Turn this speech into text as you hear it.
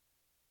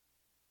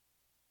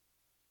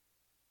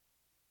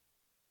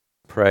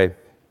Pray.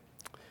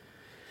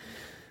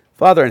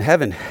 Father in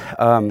heaven,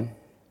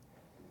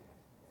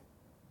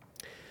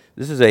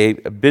 this is a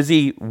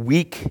busy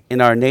week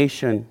in our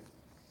nation,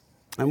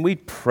 and we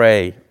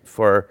pray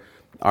for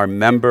our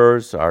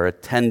members, our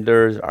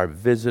attenders, our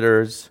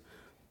visitors,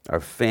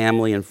 our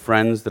family and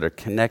friends that are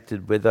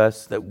connected with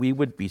us, that we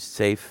would be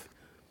safe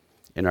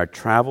in our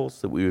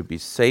travels, that we would be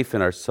safe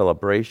in our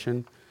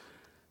celebration,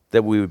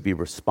 that we would be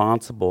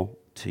responsible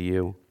to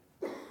you.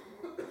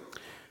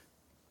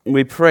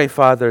 We pray,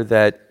 Father,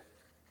 that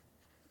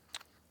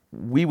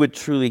we would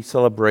truly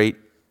celebrate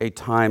a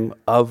time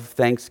of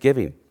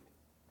thanksgiving,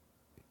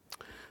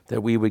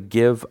 that we would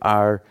give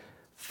our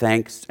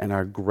thanks and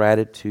our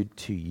gratitude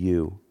to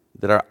you,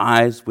 that our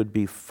eyes would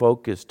be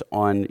focused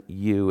on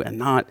you and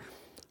not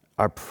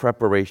our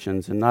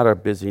preparations and not our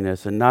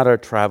busyness and not our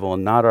travel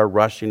and not our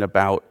rushing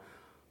about,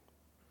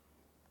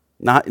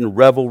 not in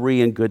revelry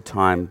and good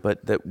time,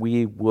 but that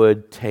we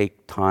would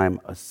take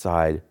time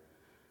aside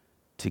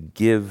to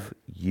give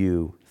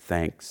you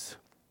thanks.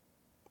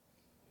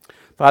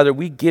 Father,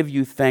 we give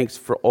you thanks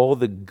for all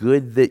the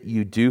good that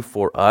you do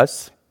for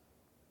us,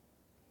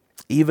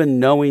 even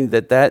knowing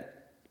that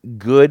that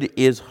good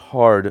is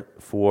hard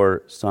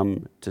for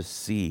some to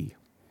see.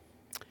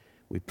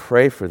 We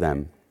pray for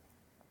them.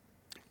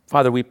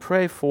 Father, we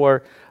pray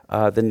for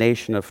the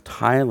nation of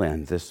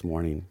Thailand this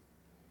morning,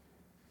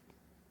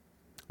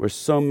 where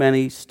so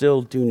many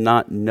still do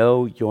not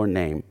know your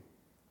name.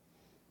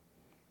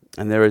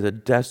 And there is a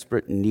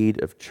desperate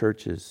need of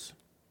churches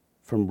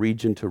from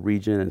region to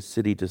region and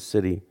city to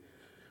city.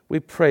 We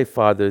pray,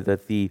 Father,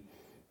 that the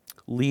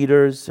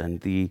leaders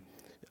and the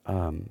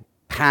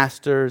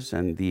pastors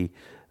and the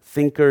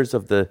thinkers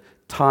of the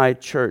Thai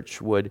church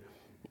would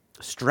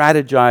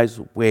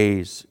strategize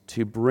ways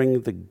to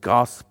bring the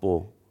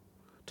gospel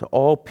to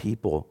all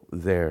people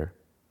there.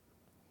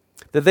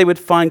 That they would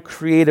find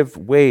creative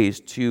ways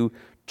to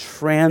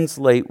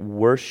translate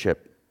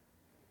worship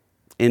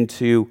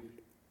into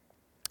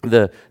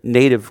the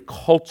native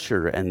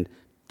culture and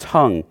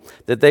tongue,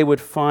 that they would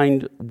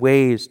find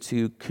ways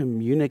to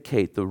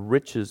communicate the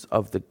riches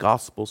of the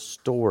gospel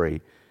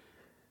story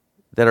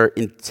that are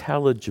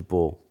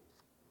intelligible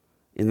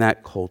in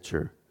that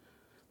culture,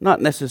 not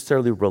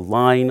necessarily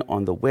relying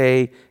on the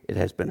way it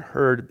has been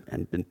heard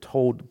and been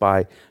told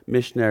by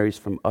missionaries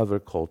from other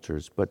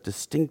cultures, but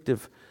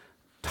distinctive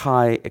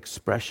Thai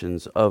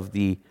expressions of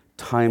the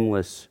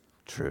timeless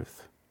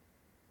truth.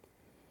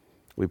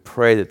 We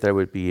pray that there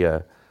would be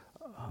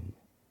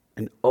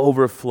an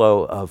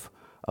overflow of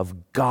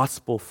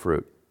gospel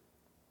fruit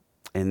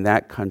in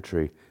that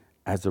country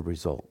as a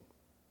result.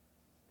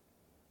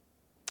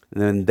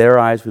 And then their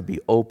eyes would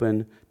be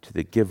open to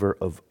the giver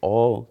of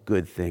all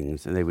good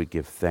things, and they would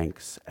give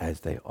thanks as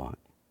they ought.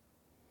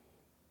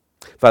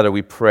 Father,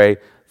 we pray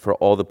for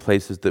all the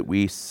places that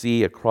we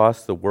see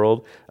across the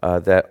world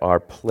that are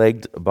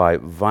plagued by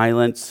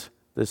violence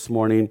this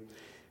morning.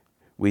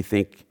 We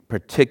think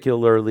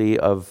particularly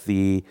of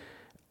the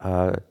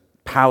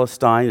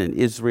Palestine and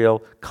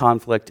Israel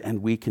conflict,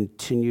 and we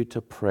continue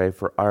to pray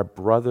for our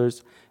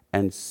brothers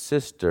and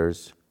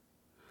sisters,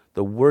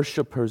 the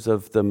worshipers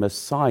of the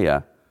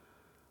Messiah,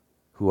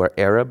 who are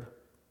Arab,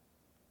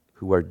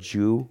 who are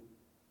Jew,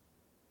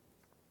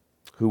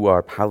 who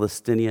are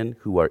Palestinian,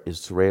 who are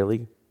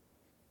Israeli,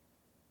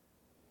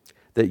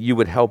 that you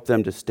would help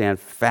them to stand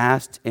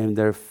fast in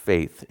their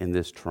faith in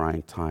this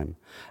trying time,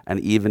 and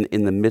even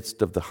in the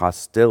midst of the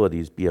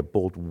hostilities, be a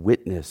bold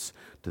witness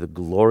to the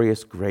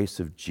glorious grace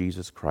of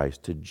Jesus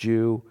Christ, to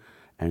Jew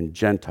and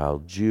Gentile,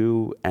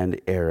 Jew and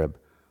Arab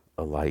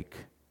alike.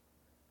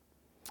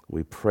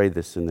 We pray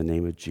this in the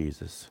name of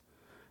Jesus.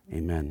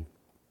 Amen.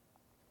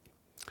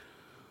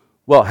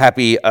 Well,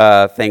 happy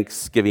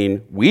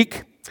Thanksgiving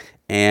week,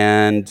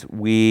 and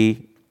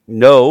we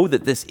know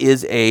that this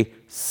is a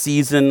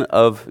season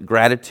of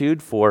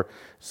gratitude for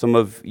some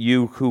of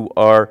you who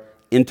are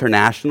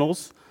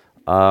internationals.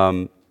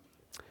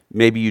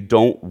 Maybe you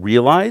don't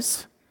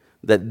realize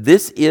that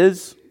this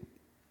is,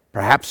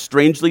 perhaps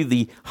strangely,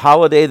 the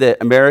holiday that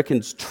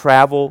Americans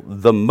travel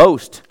the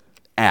most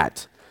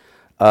at.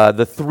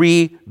 The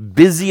three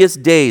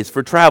busiest days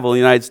for travel in the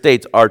United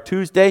States are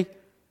Tuesday,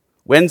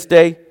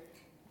 Wednesday,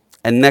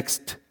 and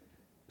next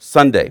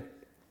Sunday.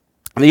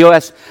 The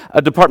U.S.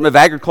 Department of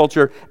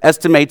Agriculture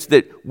estimates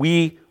that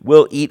we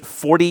will eat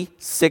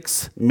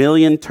 46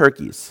 million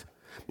turkeys.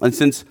 And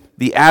since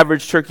the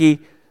average turkey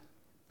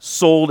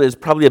sold is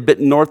probably a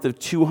bit north of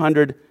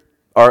 200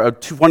 or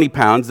 20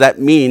 pounds, that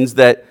means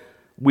that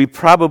we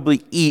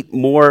probably eat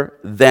more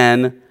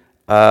than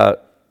 1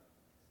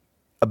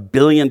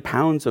 billion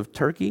pounds of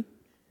turkey.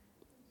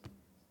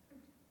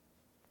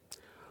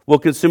 We'll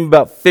consume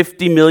about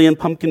 50 million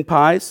pumpkin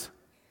pies,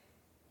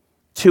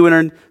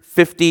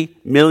 250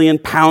 million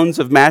pounds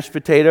of mashed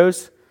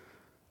potatoes,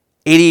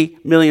 80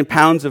 million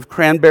pounds of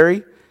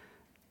cranberry,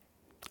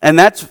 and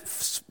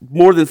that's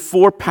more than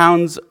 4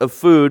 pounds of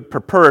food per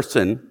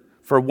person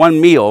for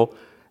one meal,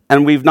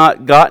 and we've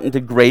not gotten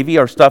to gravy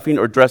or stuffing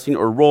or dressing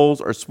or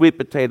rolls or sweet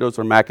potatoes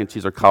or mac and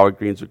cheese or collard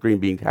greens or green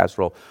bean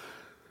casserole.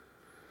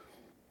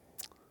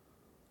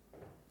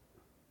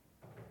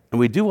 And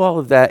we do all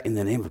of that in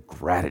the name of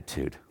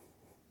gratitude.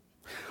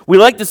 We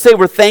like to say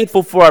we're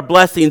thankful for our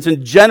blessings,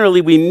 and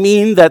generally we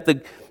mean that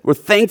we're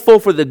thankful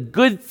for the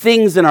good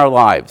things in our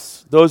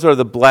lives. Those are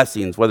the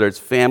blessings, whether it's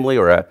family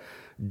or a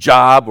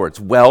job or it's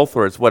wealth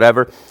or it's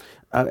whatever.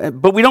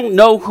 But we don't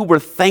know who we're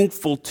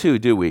thankful to,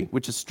 do we?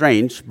 Which is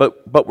strange,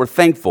 but we're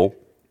thankful.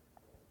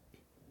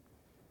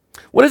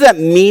 What does that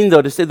mean,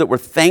 though, to say that we're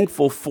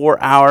thankful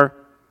for our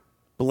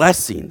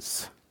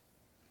blessings?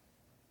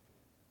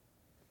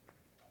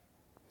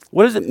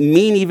 What does it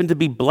mean even to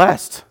be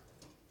blessed?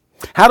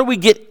 How do we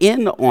get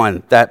in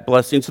on that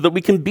blessing so that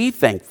we can be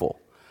thankful?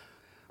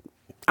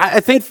 I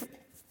think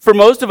for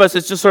most of us,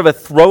 it's just sort of a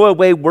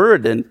throwaway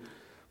word, and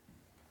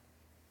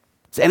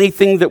it's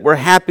anything that we're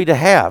happy to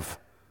have.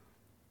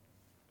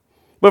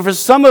 But for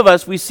some of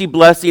us, we see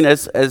blessing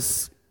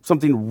as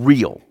something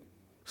real,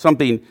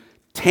 something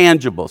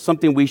tangible,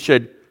 something we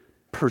should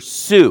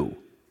pursue,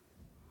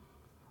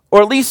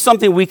 or at least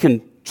something we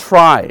can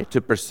try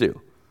to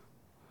pursue.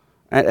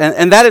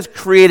 And that has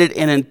created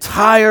an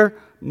entire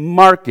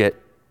market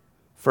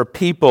for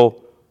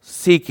people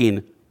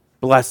seeking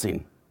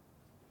blessing.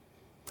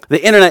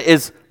 The internet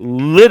is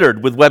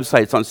littered with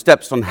websites on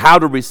steps on how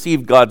to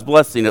receive God's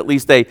blessing. At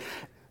least they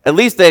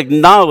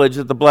acknowledge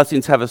that the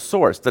blessings have a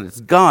source, that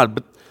it's God.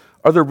 But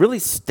are there really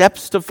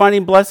steps to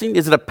finding blessing?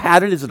 Is it a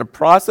pattern? Is it a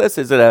process?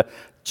 Is it a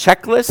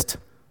checklist?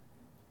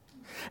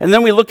 And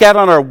then we look out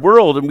on our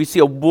world and we see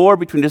a war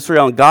between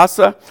Israel and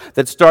Gaza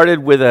that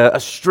started with a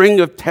string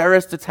of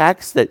terrorist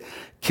attacks that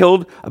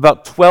killed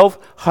about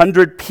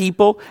 1,200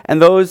 people.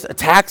 And those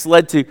attacks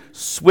led to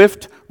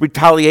swift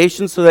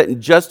retaliation so that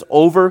in just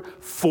over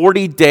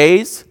 40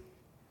 days,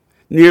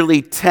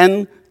 nearly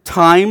 10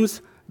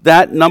 times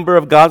that number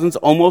of Gazans,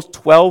 almost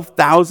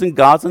 12,000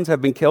 Gazans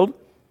have been killed.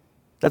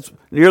 That's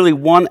nearly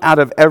 1 out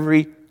of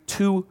every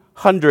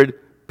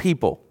 200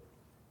 people.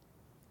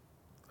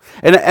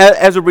 And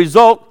as a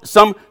result,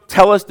 some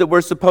tell us that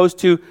we're supposed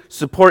to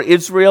support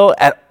Israel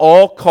at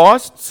all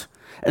costs,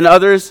 and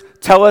others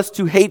tell us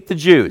to hate the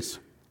Jews.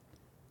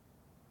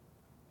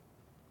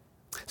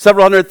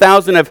 Several hundred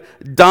thousand have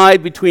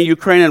died between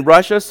Ukraine and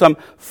Russia. Some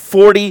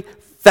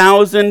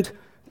 40,000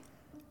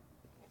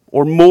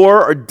 or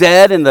more are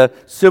dead in the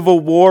civil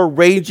war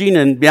raging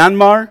in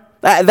Myanmar.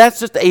 That's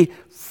just a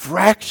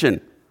fraction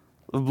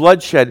of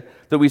bloodshed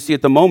that we see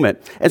at the moment.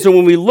 And so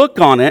when we look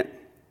on it,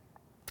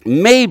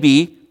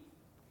 maybe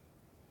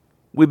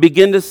we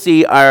begin to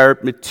see our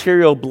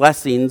material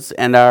blessings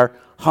and our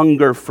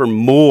hunger for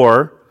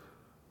more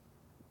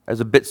as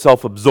a bit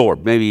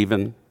self-absorbed, maybe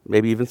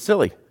even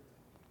silly.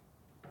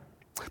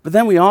 But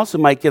then we also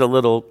might get a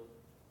little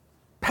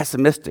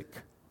pessimistic,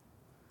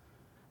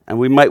 and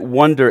we might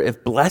wonder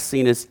if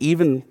blessing is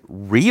even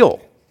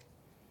real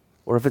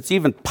or if it's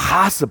even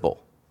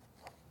possible.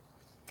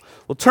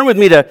 Well, turn with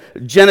me to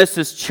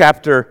Genesis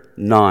chapter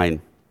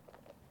 9.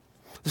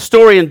 The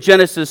story in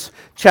Genesis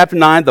chapter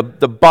 9,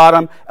 the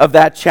bottom of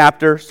that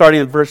chapter,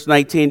 starting in verse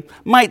 19,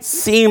 might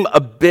seem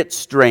a bit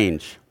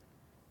strange.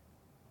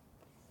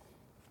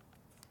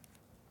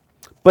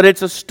 But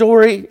it's a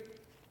story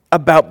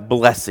about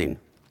blessing,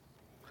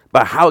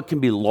 about how it can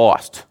be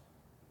lost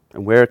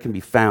and where it can be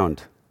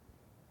found.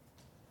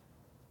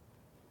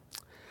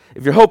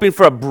 If you're hoping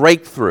for a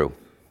breakthrough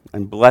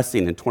and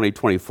blessing in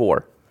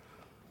 2024,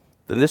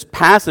 then this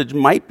passage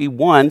might be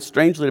one,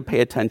 strangely, to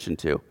pay attention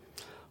to.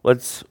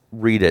 Let's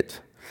read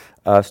it,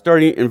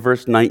 starting in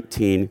verse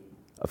 19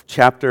 of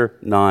chapter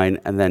 9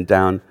 and then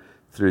down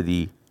through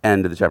the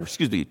end of the chapter.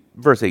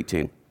 Verse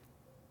 18.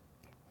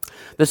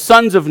 The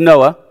sons of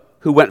Noah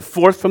who went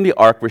forth from the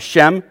ark were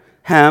Shem,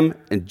 Ham,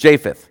 and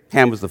Japheth.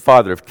 Ham was the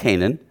father of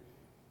Canaan.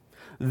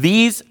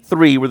 These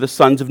three were the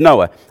sons of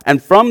Noah,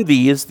 and from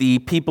these the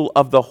people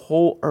of the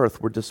whole earth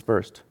were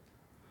dispersed.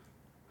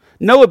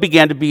 Noah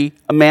began to be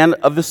a man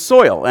of the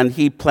soil, and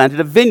he planted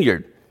a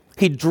vineyard.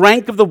 He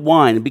drank of the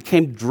wine and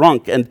became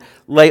drunk and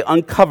lay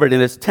uncovered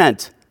in his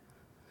tent.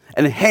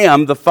 And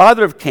Ham, the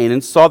father of Canaan,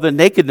 saw the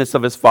nakedness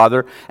of his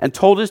father and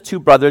told his two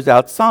brothers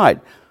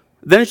outside.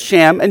 Then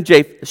Shem and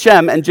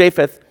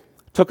Japheth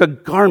took a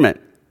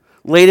garment,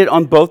 laid it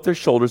on both their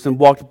shoulders, and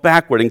walked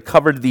backward and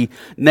covered the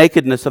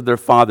nakedness of their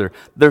father.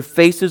 Their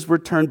faces were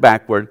turned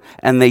backward,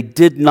 and they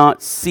did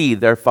not see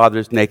their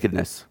father's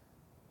nakedness.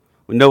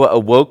 When Noah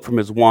awoke from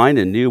his wine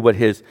and knew what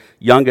his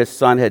youngest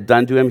son had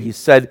done to him, he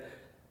said,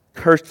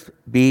 "Cursed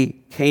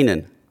be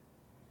Canaan.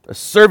 A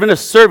servant of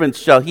servants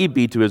shall he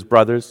be to his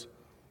brothers."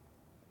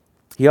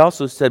 He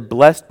also said,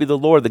 "Blessed be the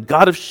Lord, the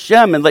God of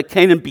Shem, and let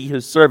Canaan be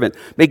his servant.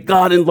 May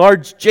God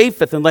enlarge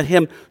Japheth, and let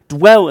him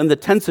dwell in the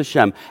tents of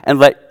Shem, and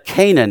let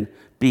Canaan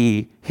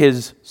be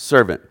his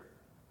servant."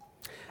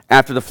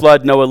 After the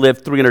flood, Noah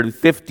lived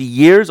 350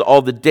 years.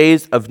 All the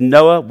days of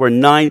Noah were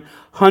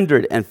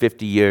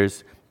 950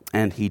 years,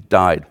 and he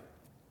died.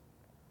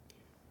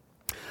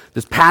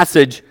 This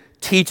passage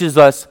teaches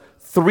us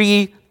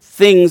three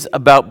things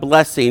about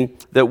blessing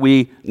that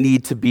we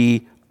need to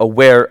be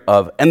aware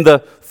of. And the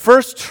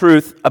first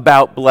truth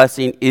about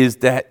blessing is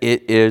that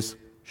it is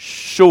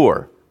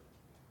sure.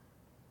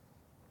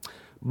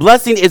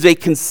 Blessing is a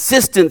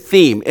consistent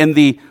theme in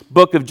the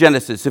book of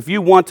Genesis. If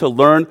you want to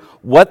learn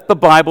what the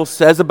Bible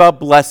says about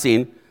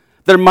blessing,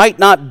 there might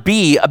not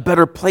be a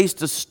better place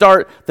to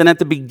start than at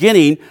the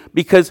beginning,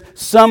 because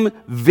some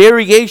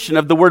variation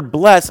of the word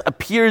bless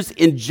appears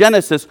in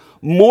Genesis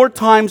more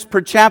times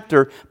per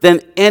chapter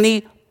than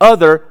any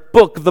other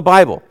book of the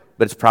Bible.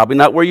 But it's probably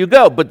not where you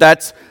go, but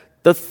that's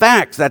the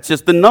facts. That's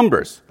just the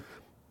numbers.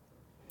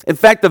 In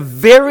fact, the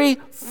very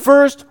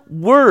first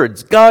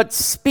words God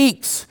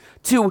speaks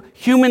to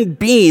human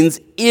beings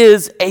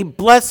is a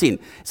blessing.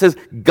 It says,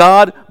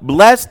 God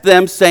blessed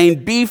them,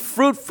 saying, be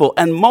fruitful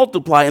and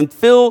multiply and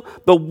fill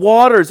the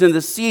waters in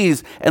the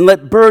seas and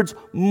let birds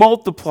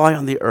multiply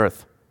on the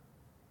earth.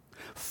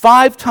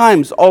 5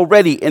 times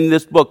already in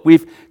this book,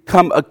 we've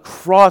come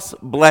across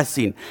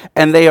blessing,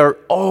 and they are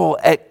all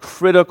at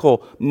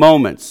critical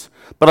moments.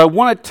 But I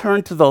want to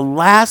turn to the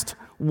last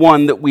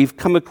one that we've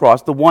come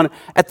across, the one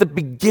at the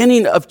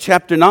beginning of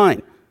chapter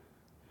 9.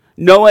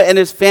 Noah and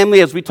his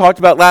family, as we talked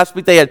about last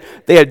week, they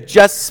had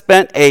just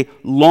spent a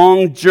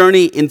long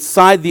journey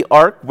inside the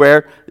ark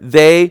where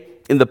they,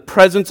 in the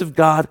presence of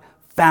God,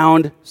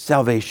 found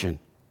salvation.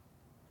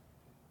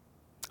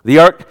 The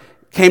ark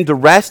came to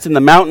rest in the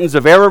mountains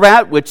of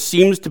Ararat, which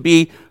seems to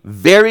be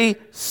very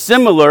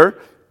similar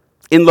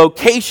in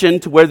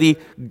location to where the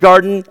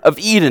Garden of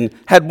Eden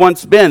had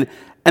once been.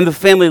 And the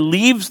family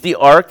leaves the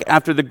ark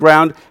after the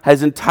ground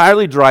has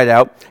entirely dried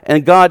out,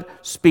 and God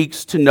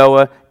speaks to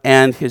Noah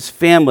and his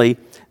family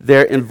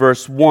there in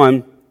verse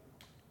 1.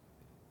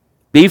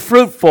 Be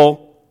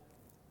fruitful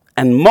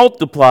and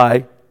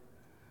multiply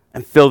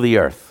and fill the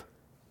earth.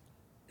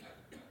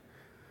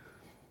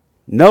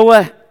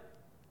 Noah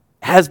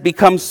has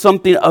become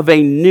something of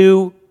a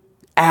new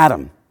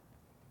Adam,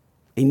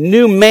 a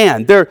new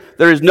man. There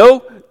is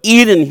no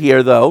Eden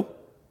here, though,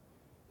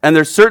 and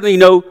there's certainly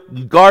no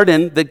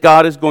garden that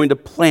God is going to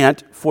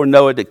plant for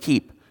Noah to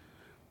keep.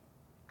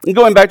 And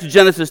going back to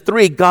Genesis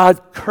 3,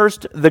 God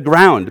cursed the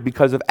ground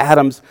because of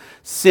Adam's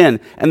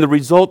sin, and the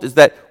result is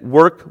that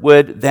work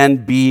would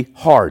then be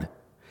hard.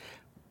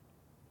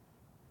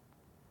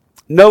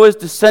 Noah's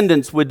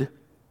descendants would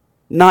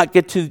not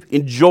get to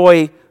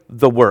enjoy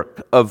the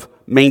work of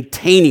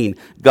maintaining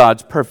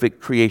God's perfect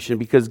creation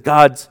because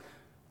God's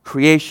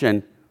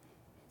creation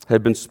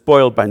had been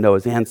spoiled by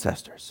Noah's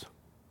ancestors.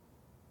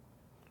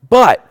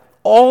 But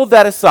all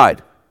that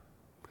aside,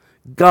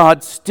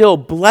 God still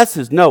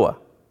blesses Noah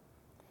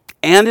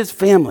and his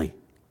family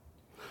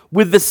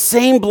with the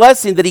same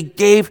blessing that he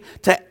gave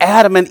to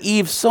Adam and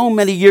Eve so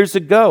many years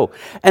ago.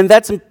 And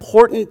that's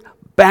important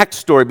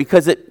backstory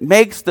because it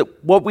makes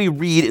what we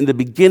read in the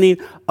beginning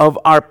of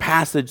our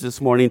passage this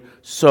morning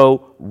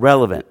so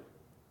relevant.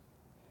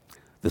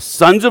 The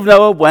sons of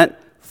Noah went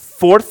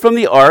forth from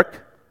the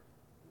ark.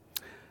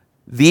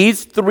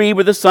 These 3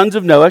 were the sons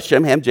of Noah,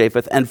 Shem, Ham,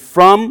 Japheth, and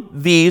from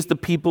these the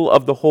people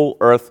of the whole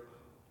earth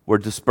were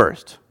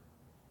dispersed.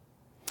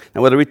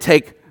 Now, whether we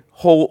take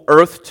whole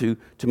earth to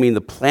mean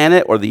the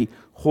planet or the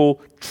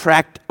whole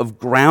tract of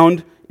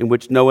ground in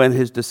which Noah and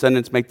his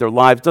descendants make their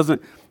lives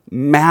doesn't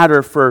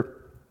matter for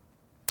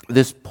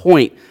this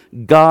point.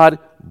 God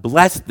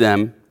blessed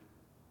them,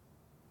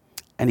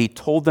 and he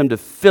told them to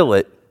fill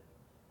it.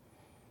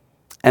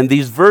 And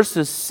these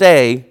verses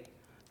say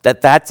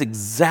that that's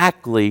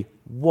exactly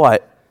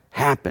what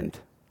happened.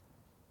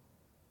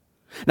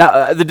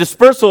 Now, the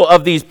dispersal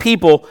of these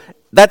people,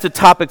 that's a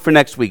topic for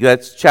next week.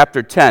 That's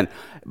chapter 10.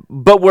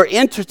 But we're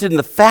interested in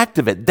the fact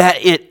of it,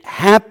 that it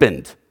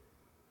happened.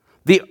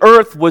 The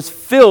earth was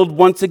filled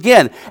once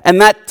again.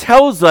 And that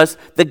tells us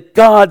that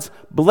God's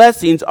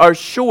blessings are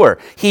sure.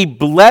 He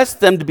blessed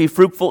them to be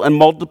fruitful and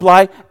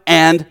multiply,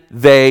 and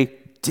they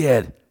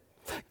did.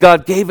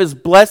 God gave his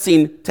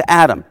blessing to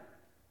Adam.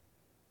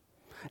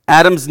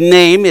 Adam's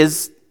name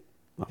is,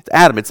 it's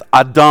Adam, it's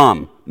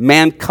Adam,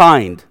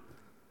 mankind.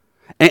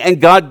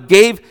 And God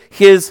gave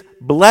his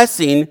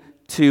blessing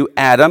to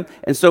Adam,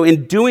 and so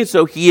in doing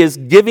so, he is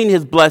giving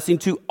his blessing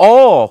to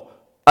all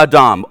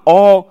Adam,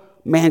 all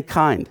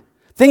mankind.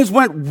 Things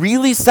went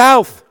really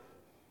south.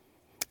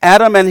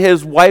 Adam and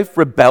his wife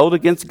rebelled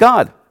against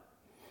God.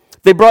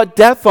 They brought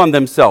death on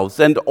themselves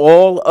and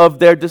all of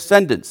their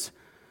descendants.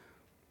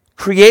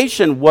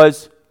 Creation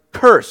was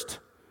cursed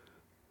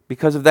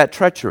because of that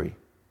treachery.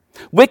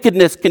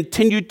 Wickedness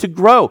continued to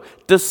grow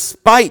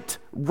despite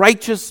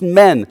righteous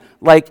men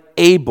like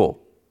Abel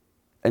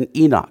and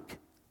Enoch.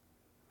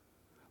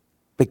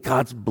 But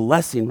God's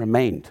blessing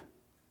remained.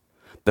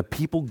 The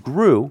people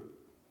grew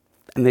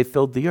and they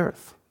filled the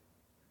earth.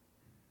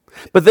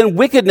 But then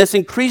wickedness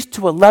increased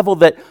to a level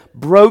that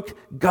broke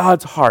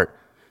God's heart.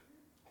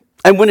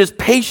 And when his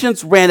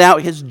patience ran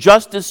out, his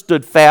justice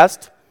stood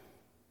fast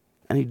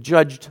and he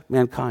judged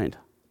mankind.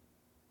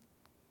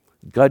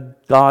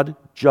 God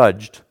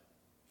judged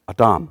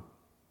Adam,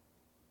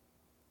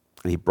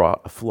 and he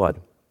brought a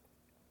flood.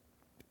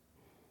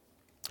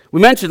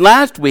 We mentioned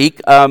last week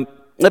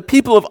that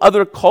people of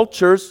other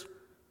cultures,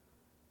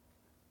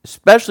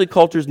 especially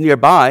cultures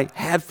nearby,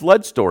 had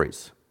flood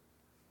stories.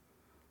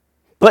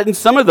 But in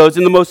some of those,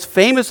 in the most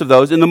famous of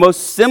those, in the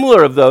most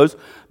similar of those,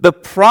 The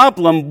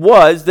problem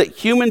was that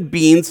human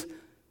beings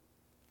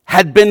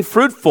had been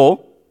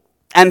fruitful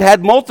and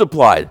had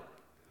multiplied.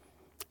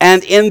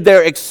 And in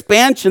their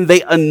expansion,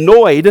 they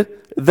annoyed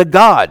the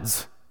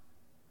gods.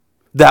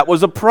 That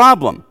was a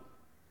problem.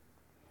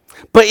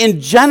 But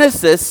in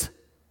Genesis,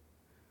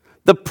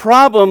 the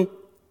problem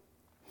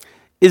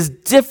is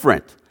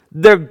different.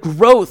 Their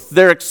growth,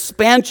 their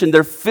expansion,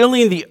 their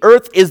filling the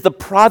earth is the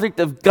product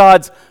of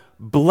God's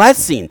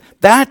blessing.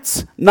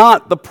 That's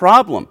not the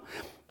problem.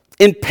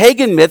 In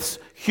pagan myths,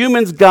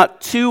 humans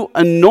got too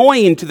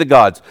annoying to the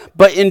gods.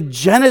 But in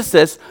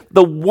Genesis,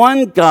 the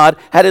one God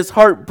had his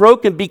heart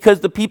broken because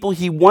the people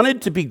he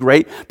wanted to be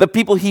great, the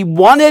people he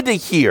wanted to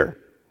hear,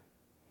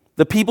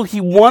 the people he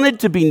wanted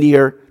to be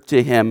near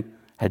to him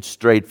had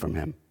strayed from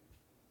him.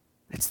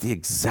 It's the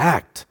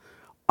exact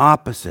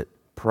opposite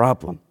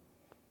problem.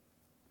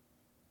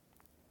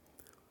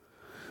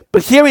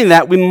 But hearing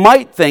that, we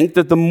might think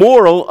that the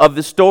moral of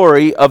the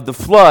story of the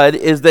flood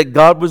is that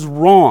God was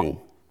wrong.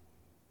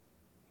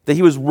 That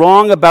he was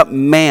wrong about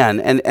man,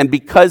 and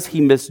because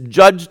he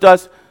misjudged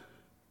us,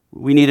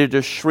 we needed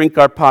to shrink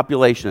our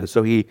population, and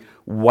so he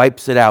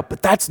wipes it out.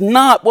 But that's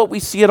not what we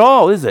see at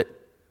all, is it?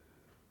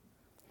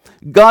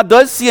 God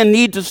does see a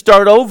need to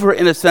start over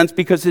in a sense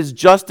because his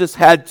justice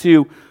had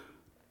to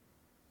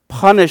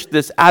punish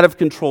this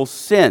out-of-control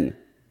sin.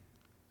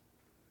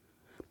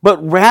 But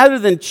rather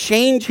than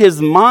change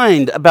his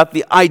mind about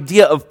the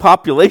idea of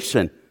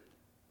population,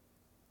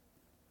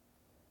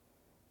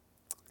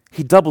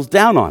 he doubles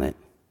down on it.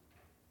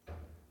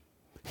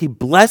 He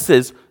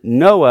blesses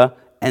Noah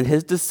and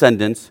his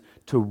descendants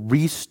to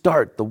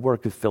restart the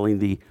work of filling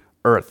the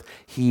earth.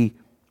 He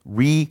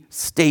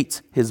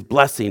restates his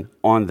blessing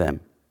on them.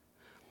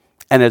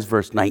 And as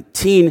verse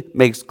 19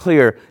 makes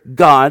clear,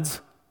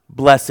 God's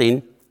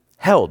blessing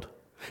held.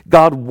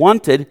 God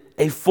wanted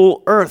a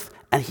full earth,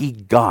 and he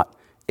got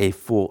a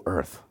full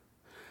earth.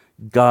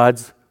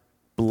 God's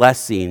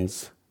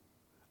blessings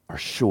are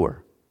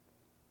sure.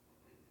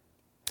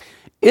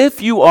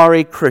 If you are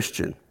a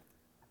Christian,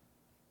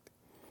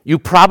 you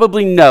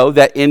probably know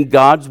that in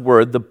God's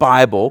Word, the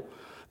Bible,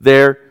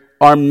 there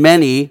are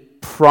many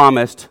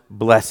promised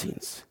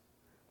blessings.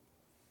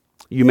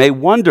 You may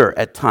wonder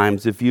at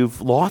times if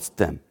you've lost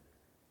them,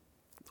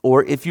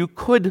 or if you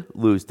could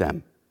lose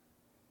them.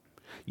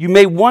 You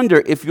may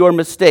wonder if your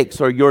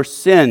mistakes or your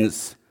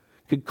sins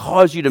could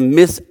cause you to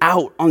miss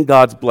out on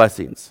God's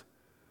blessings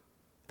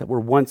that were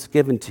once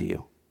given to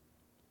you.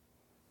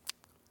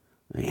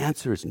 The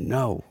answer is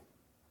no.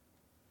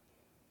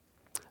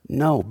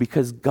 No,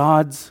 because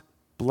God's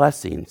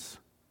blessings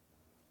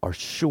are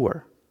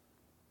sure.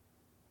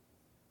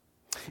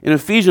 In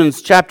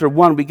Ephesians chapter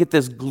 1, we get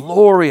this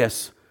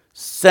glorious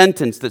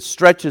sentence that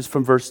stretches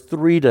from verse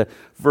 3 to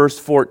verse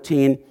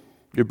 14.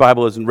 Your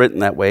Bible isn't written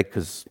that way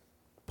because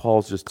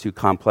Paul's just too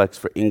complex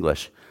for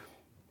English.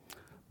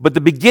 But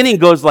the beginning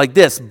goes like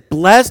this: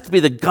 Blessed be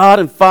the God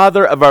and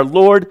Father of our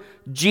Lord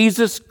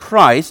Jesus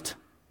Christ,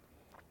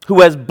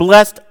 who has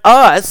blessed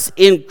us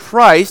in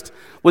Christ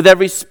with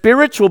every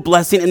spiritual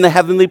blessing in the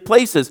heavenly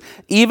places,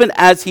 even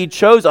as he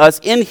chose us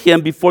in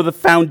him before the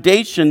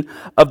foundation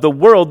of the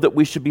world, that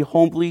we should be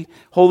holy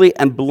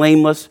and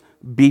blameless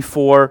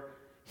before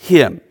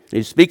him.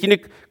 He's speaking to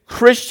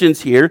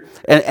Christians here,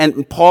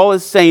 and Paul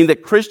is saying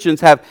that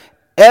Christians have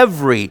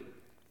every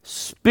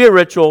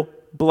spiritual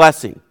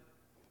blessing.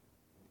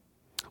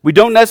 We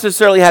don't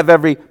necessarily have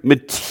every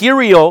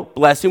material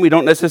blessing. We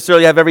don't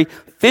necessarily have every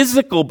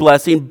physical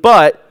blessing,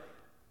 but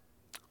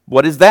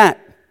what is that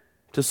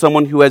to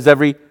someone who has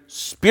every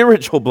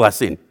spiritual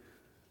blessing?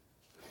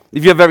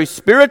 If you have every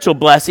spiritual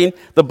blessing,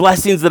 the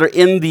blessings that are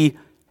in the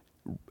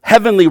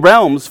heavenly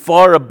realms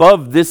far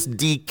above this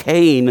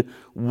decaying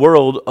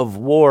world of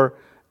war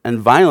and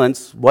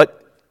violence,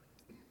 what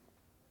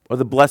are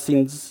the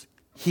blessings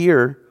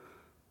here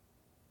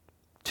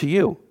to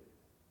you?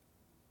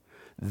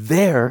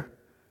 There,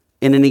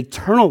 in an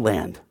eternal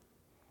land,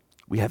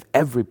 we have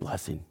every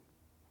blessing.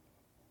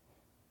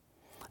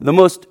 The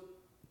most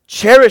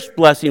cherished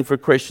blessing for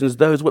Christians,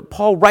 though, is what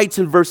Paul writes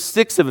in verse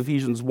 6 of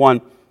Ephesians 1.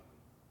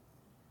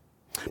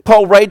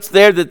 Paul writes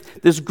there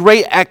that this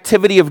great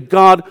activity of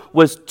God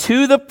was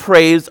to the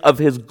praise of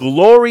his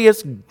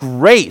glorious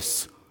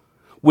grace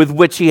with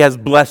which he has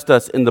blessed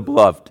us in the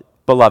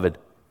beloved.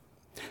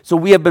 So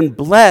we have been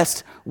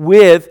blessed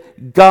with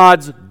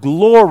God's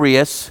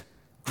glorious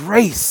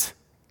grace.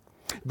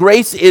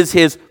 Grace is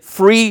his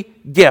free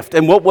gift.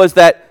 And what was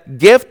that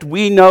gift?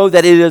 We know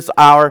that it is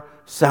our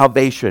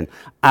salvation,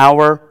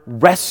 our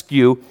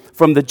rescue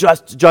from the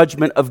just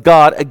judgment of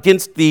God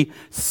against the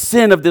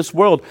sin of this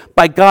world.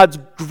 By God's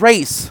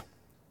grace,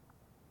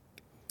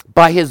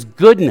 by his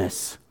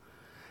goodness,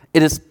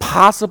 it is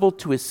possible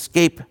to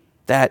escape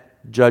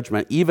that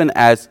judgment, even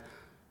as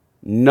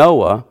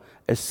Noah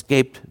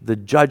escaped the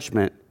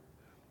judgment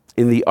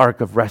in the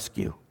ark of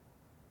rescue.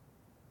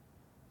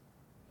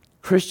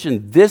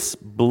 Christian, this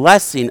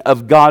blessing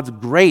of God's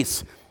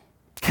grace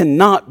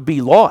cannot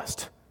be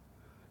lost.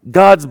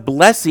 God's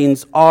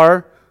blessings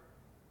are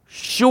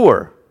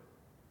sure.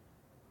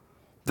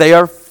 They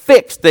are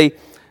fixed. They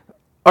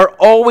are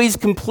always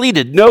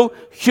completed. No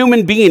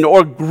human being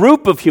or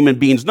group of human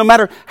beings, no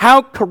matter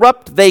how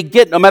corrupt they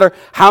get, no matter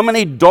how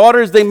many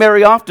daughters they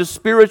marry off to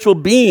spiritual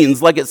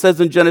beings, like it says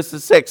in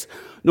Genesis 6,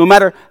 no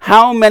matter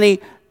how many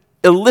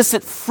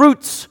illicit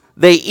fruits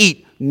they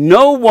eat,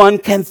 no one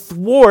can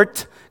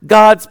thwart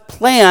God's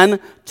plan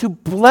to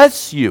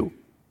bless you.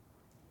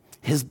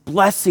 His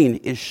blessing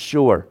is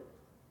sure.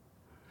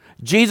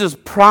 Jesus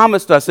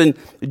promised us in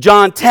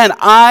John 10,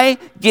 I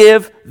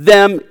give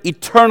them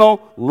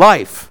eternal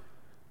life,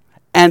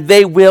 and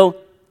they will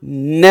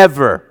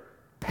never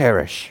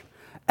perish,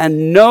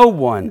 and no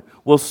one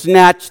will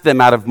snatch them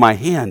out of my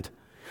hand.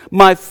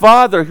 My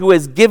Father who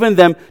has given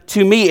them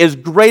to me is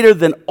greater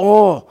than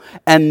all,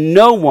 and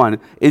no one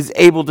is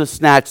able to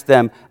snatch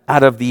them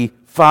out of the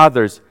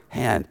Father's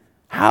hand.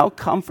 How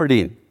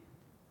comforting.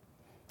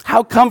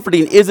 How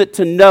comforting is it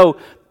to know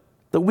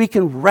that we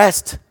can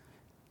rest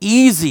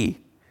easy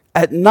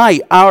at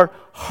night, our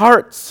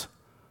hearts,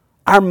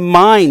 our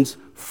minds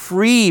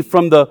free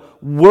from the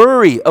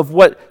worry of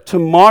what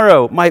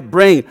tomorrow might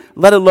bring,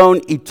 let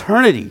alone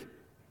eternity,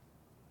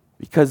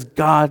 because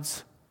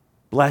God's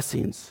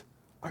blessings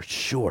are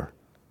sure.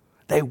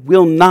 They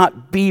will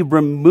not be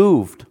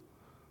removed.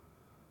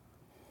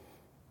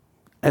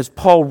 As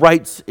Paul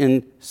writes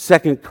in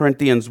 2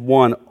 Corinthians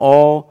 1,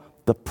 all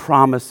the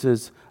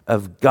promises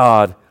of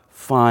God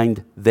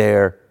find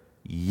their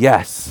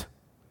yes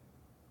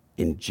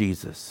in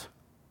Jesus.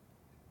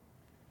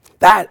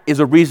 That is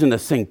a reason to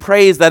sing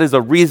praise. That is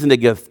a reason to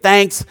give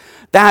thanks.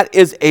 That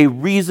is a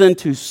reason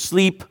to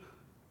sleep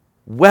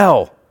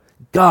well.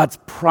 God's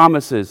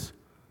promises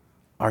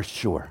are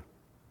sure.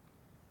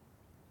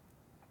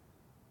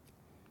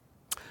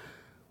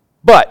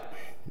 But,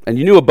 and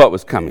you knew a but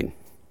was coming,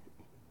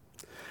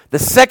 the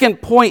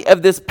second point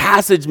of this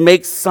passage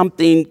makes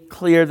something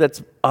clear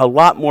that's a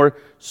lot more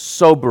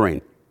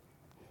sobering.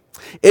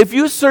 If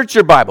you search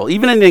your Bible,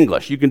 even in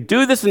English, you can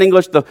do this in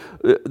English,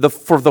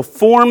 for the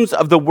forms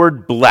of the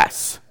word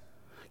bless,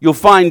 you'll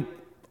find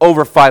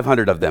over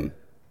 500 of them.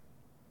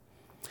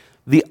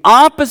 The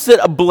opposite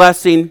of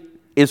blessing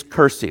is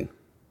cursing.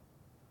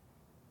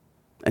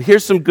 And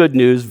here's some good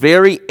news.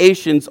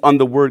 Variations on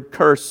the word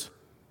curse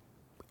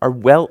are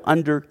well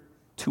under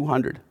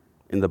 200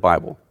 in the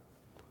Bible.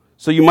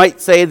 So you might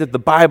say that the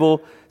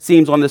Bible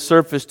seems on the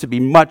surface to be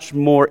much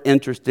more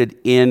interested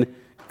in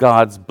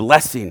God's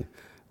blessing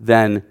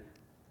than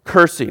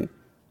cursing.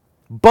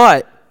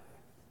 But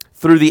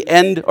through the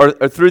end or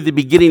through the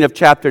beginning of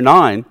chapter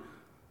 9,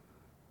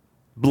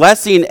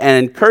 blessing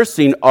and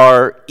cursing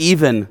are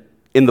even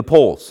in the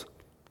polls.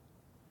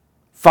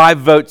 5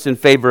 votes in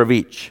favor of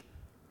each.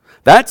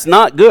 That's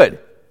not good.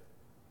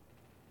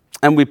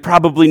 And we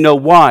probably know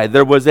why.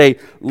 There was a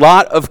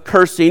lot of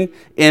cursing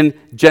in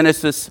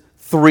Genesis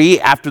 3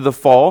 after the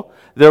fall.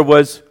 There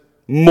was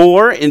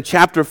more in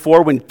chapter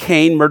 4 when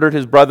Cain murdered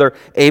his brother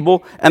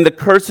Abel. And the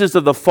curses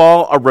of the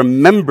fall are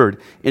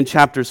remembered in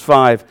chapters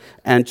 5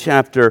 and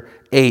chapter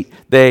 8.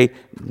 They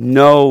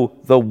know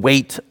the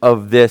weight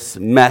of this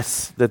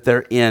mess that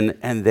they're in,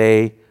 and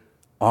they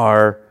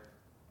are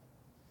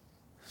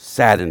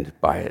saddened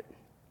by it.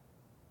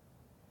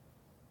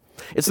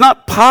 It's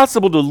not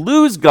possible to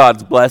lose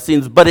God's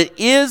blessings, but it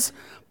is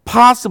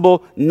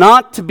possible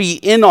not to be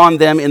in on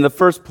them in the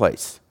first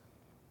place.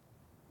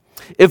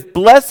 If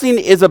blessing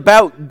is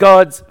about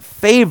God's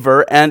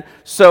favor and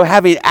so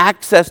having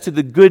access to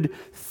the good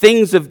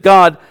things of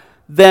God,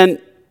 then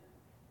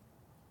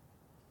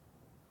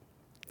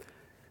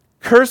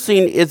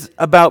cursing is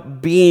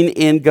about being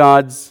in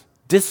God's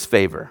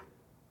disfavor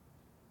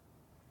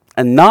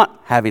and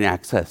not having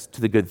access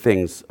to the good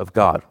things of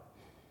God.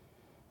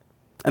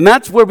 And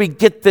that's where we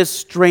get this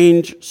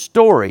strange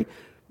story.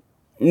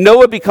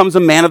 Noah becomes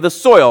a man of the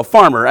soil,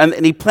 farmer,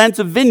 and he plants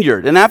a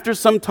vineyard. And after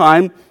some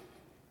time,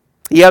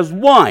 he has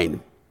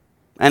wine,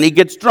 and he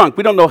gets drunk.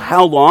 We don't know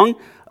how long,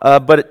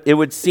 but it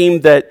would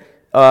seem that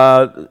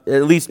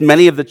at least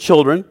many of the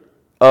children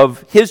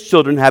of his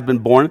children have been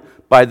born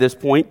by this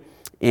point.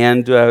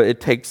 And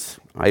it takes,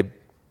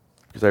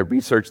 because I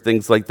research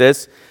things like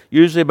this,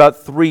 usually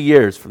about 3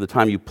 years from the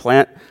time you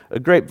plant a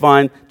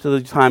grapevine to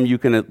the time you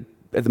can,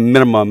 at the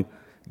minimum,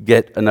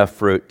 get enough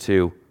fruit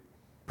to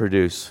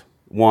produce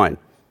wine.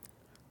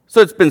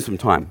 So it's been some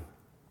time.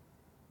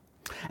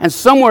 And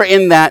somewhere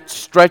in that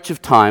stretch of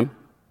time,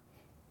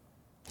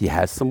 he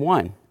has some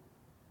wine,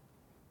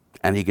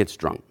 and he gets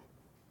drunk.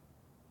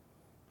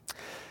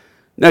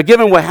 Now,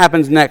 given what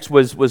happens next,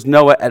 was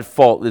Noah at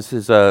fault? This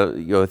is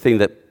a thing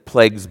that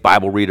plagues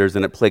Bible readers,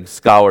 and it plagues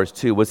scholars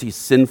too. Was he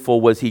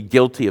sinful? Was he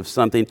guilty of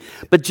something?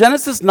 But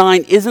Genesis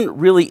 9 isn't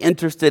really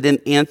interested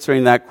in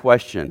answering that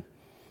question.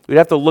 We'd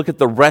have to look at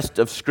the rest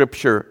of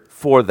Scripture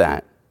for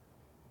that.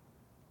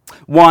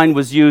 Wine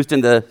was used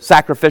in the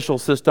sacrificial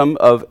system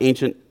of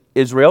ancient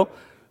Israel,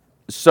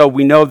 so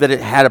we know that it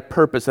had a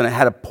purpose and it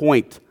had a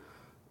point.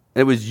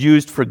 It was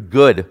used for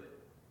good.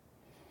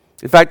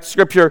 In fact,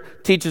 Scripture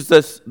teaches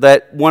us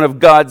that one of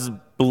God's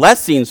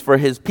blessings for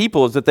his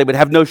people is that they would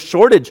have no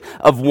shortage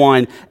of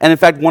wine. And in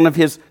fact, one of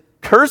his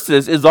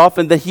curses is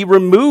often that he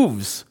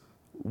removes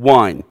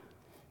wine.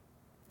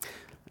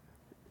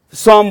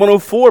 Psalm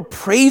 104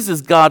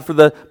 praises God for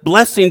the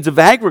blessings of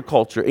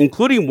agriculture,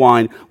 including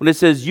wine, when it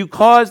says, "You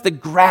cause the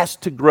grass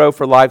to grow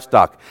for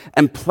livestock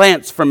and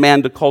plants for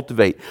man to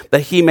cultivate,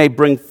 that he may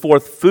bring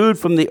forth food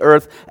from the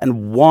earth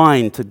and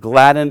wine to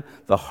gladden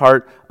the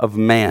heart of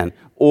man,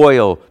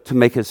 oil to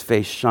make his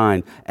face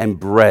shine, and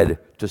bread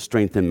to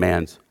strengthen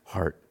man's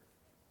heart."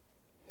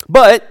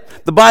 But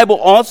the Bible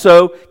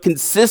also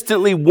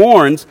consistently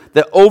warns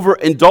that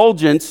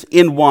overindulgence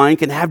in wine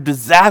can have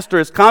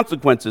disastrous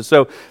consequences.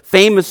 So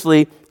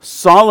famously,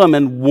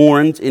 Solomon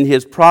warns in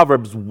his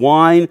Proverbs,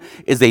 "Wine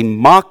is a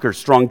mocker,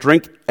 strong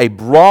drink, a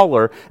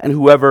brawler, and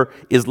whoever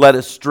is led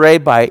astray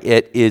by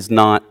it is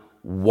not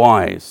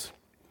wise."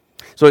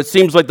 So it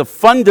seems like the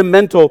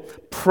fundamental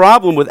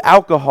problem with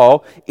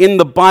alcohol in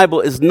the Bible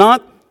is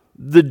not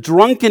the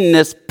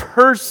drunkenness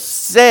per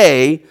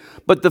se,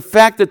 but the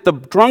fact that the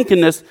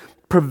drunkenness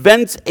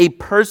prevents a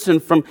person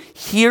from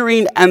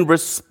hearing and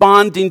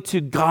responding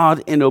to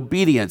God in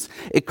obedience.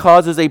 It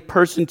causes a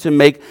person to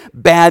make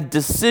bad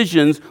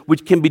decisions,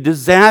 which can be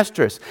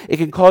disastrous. It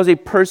can cause a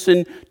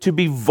person to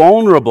be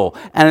vulnerable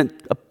and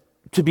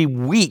to be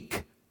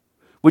weak,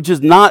 which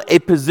is not a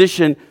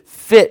position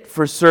fit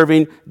for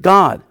serving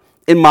God.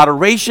 In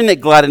moderation,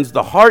 it gladdens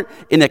the heart.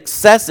 In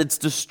excess, it's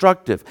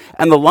destructive.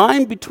 And the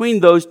line between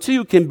those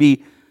two can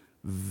be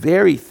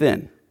very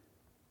thin.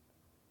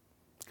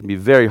 It can be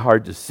very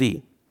hard to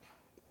see.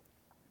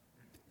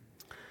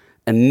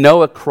 And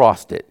Noah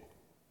crossed it.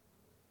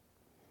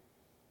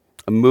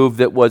 A move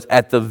that was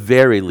at the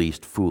very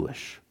least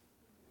foolish.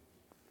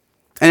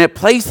 And it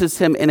places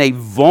him in a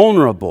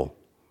vulnerable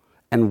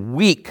and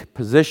weak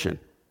position.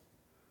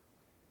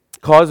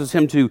 Causes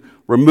him to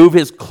remove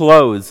his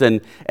clothes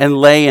and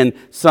lay in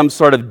some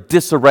sort of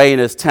disarray in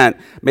his tent.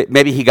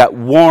 Maybe he got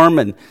warm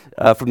and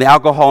from the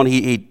alcohol and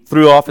he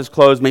threw off his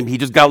clothes. Maybe he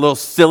just got a little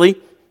silly,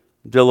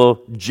 did a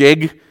little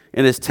jig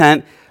in his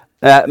tent.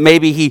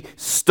 Maybe he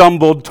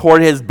stumbled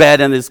toward his bed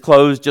and his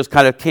clothes just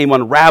kind of came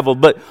unraveled.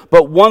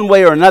 But one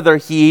way or another,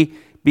 he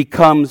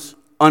becomes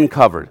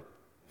uncovered.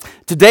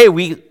 Today,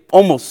 we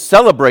almost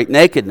celebrate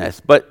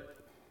nakedness, but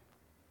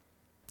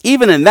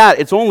even in that,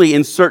 it's only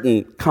in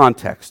certain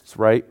contexts,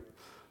 right?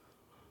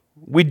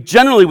 We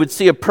generally would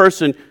see a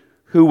person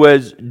who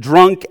was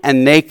drunk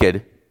and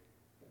naked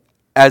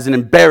as an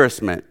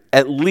embarrassment,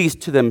 at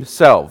least to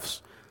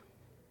themselves.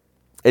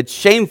 It's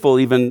shameful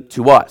even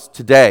to us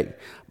today.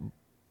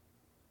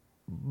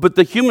 But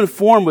the human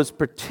form was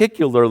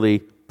particularly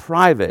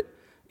private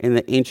in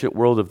the ancient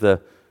world of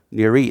the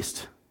Near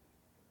East.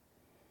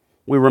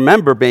 We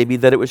remember maybe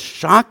that it was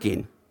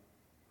shocking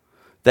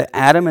that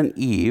Adam and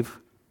Eve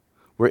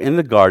were in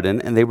the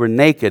garden and they were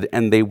naked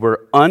and they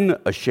were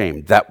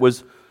unashamed. That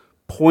was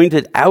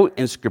pointed out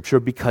in Scripture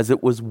because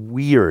it was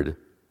weird.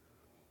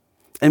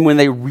 And when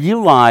they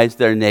realized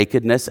their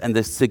nakedness and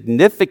the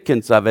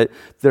significance of it,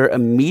 their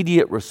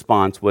immediate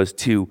response was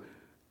to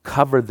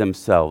cover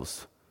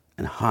themselves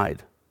and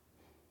hide.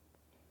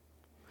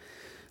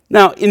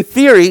 Now, in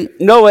theory,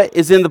 Noah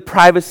is in the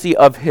privacy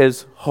of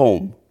his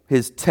home,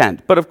 his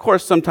tent. But of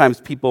course, sometimes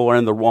people are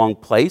in the wrong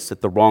place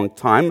at the wrong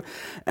time.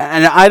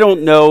 And I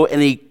don't know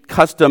any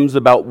customs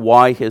about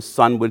why his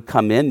son would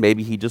come in.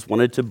 Maybe he just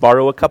wanted to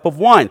borrow a cup of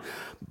wine.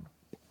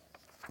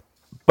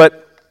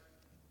 But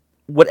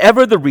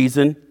whatever the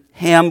reason,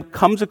 Ham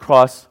comes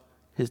across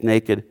his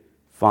naked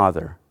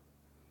father.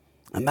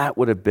 And that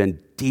would have been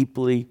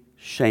deeply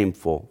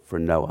shameful for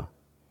Noah.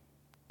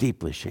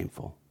 Deeply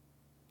shameful.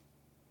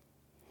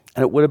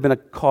 And it would have been a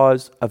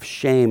cause of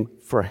shame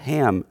for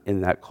Ham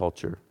in that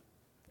culture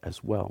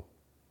as well.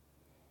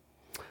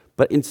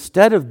 But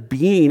instead of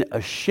being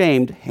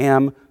ashamed,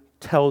 Ham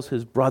tells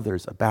his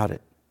brothers about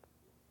it.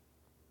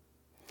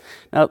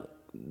 Now,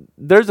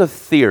 there's a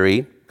theory,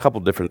 a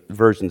couple different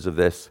versions of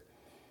this,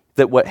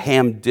 that what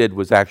Ham did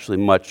was actually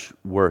much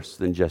worse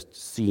than just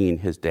seeing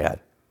his dad.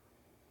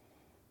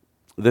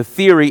 The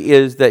theory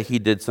is that he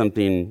did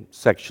something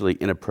sexually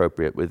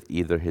inappropriate with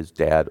either his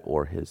dad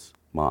or his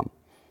mom.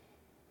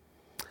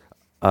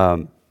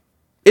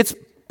 It's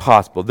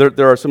possible.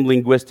 There are some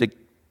linguistic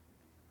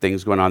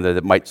things going on there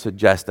that might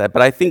suggest that,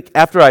 but I think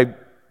after I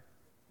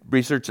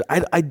researched it,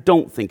 I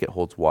don't think it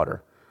holds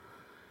water.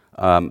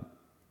 I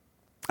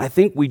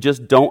think we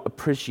just don't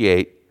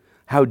appreciate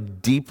how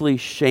deeply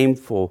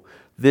shameful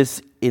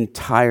this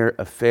entire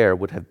affair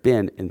would have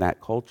been in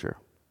that culture.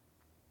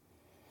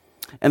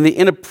 And the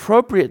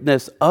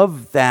inappropriateness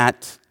of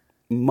that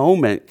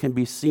moment can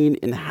be seen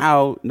in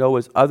how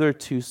Noah's other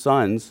two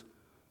sons,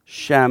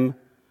 Shem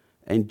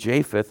and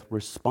Japheth,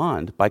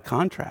 respond by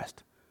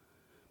contrast.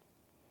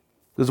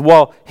 Because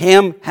while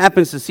Ham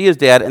happens to see his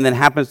dad and then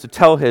happens to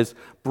tell his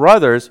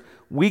brothers,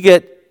 we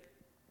get,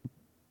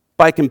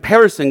 by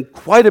comparison,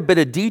 quite a bit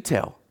of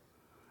detail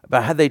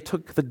about how they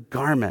took the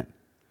garment,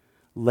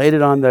 laid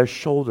it on their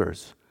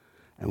shoulders,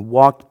 and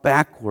walked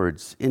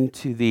backwards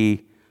into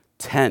the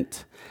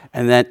tent,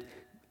 and that,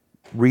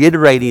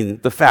 reiterating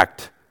the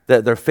fact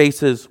that their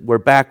faces were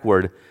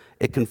backward,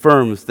 it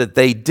confirms that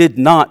they did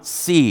not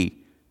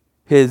see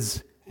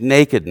his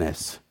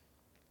nakedness.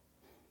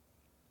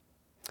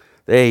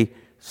 They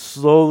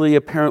slowly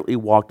apparently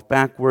walked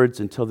backwards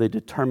until they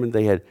determined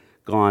they had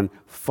gone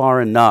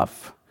far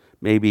enough.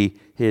 Maybe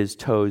his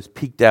toes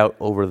peeked out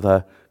over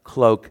the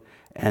cloak,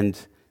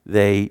 and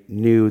they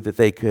knew that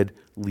they could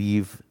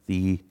leave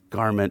the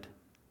garment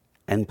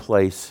and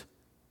place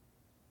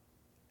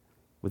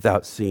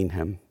without seeing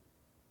him.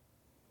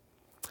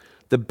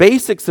 The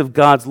basics of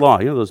God's law,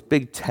 those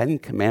big 10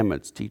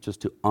 commandments teach us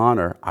to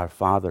honor our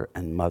father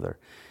and mother.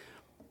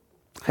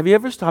 Have you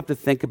ever stopped to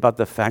think about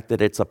the fact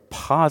that it's a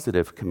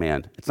positive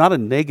command? It's not a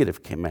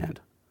negative command.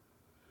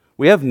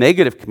 We have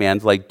negative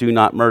commands like do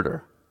not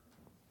murder.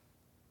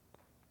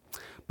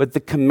 But the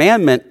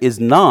commandment is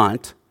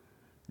not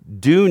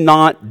do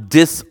not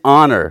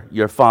dishonor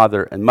your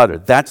father and mother.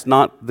 That's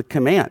not the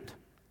command.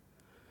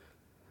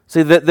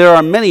 See, that there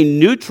are many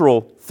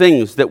neutral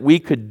things that we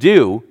could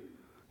do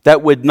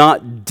that would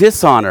not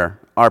dishonor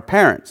our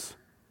parents.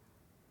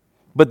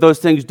 But those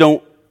things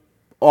don't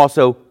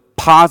also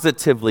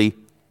positively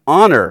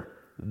honor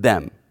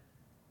them.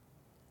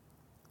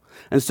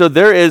 And so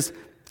there is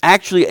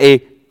actually a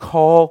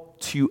call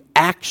to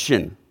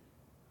action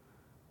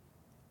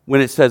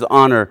when it says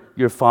honor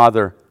your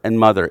father and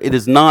mother. It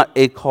is not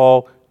a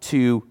call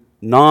to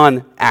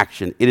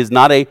non-action. It is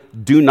not a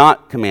do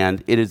not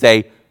command. It is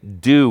a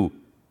do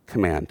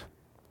command.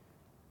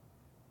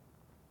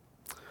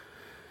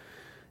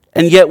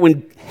 And yet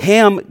when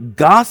Ham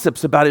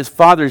gossips about his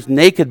father's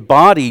naked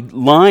body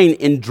lying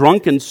in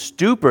drunken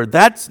stupor,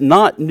 that's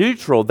not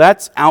neutral.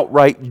 That's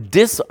outright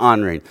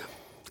dishonoring.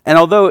 And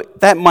although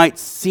that might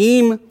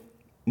seem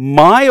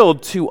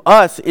mild to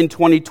us in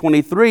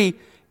 2023,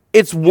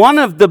 it's one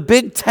of the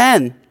big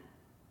 10.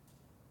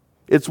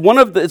 It's one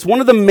of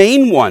the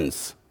main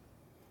ones.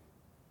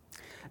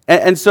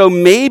 And so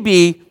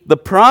maybe the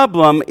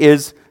problem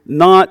is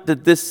not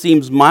that this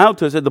seems mild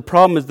to us. The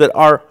problem is that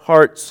our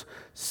hearts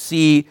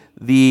see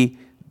the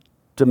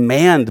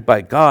demand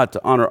by God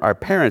to honor our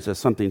parents as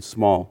something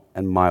small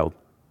and mild.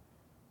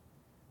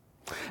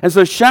 And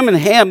so Shem and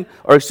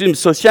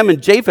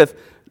Japheth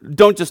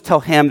don't just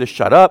tell Ham to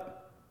shut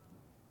up.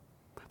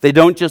 They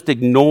don't just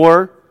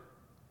ignore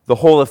the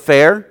whole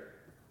affair,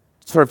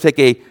 sort of take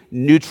a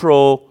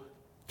neutral,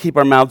 keep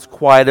our mouths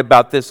quiet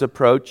about this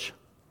approach.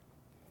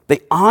 They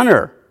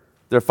honor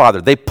their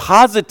father. They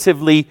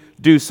positively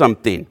do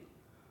something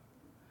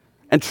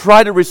and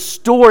try to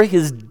restore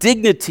his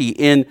dignity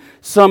in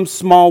some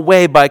small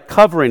way by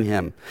covering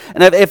him.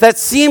 And if that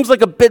seems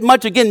like a bit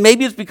much, again,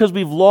 maybe it's because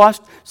we've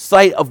lost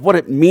sight of what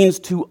it means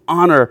to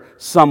honor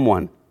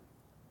someone.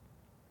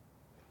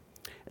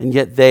 And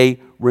yet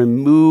they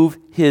remove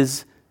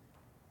his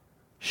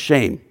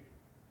shame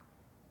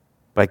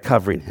by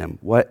covering him.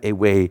 What a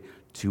way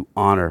to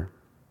honor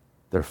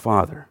their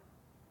father.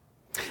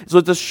 So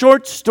it's a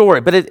short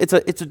story, but it's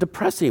a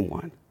depressing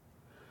one.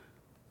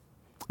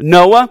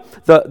 Noah,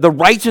 the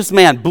righteous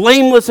man,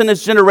 blameless in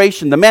his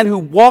generation, the man who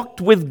walked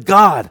with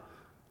God.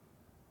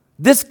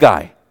 This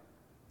guy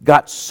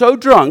got so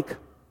drunk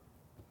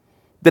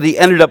that he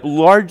ended up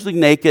largely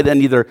naked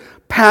and either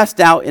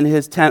passed out in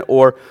his tent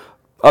or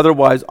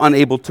otherwise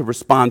unable to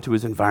respond to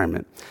his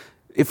environment.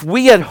 If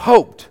we had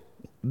hoped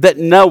that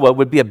Noah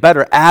would be a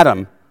better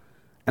Adam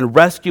and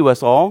rescue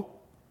us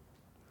all,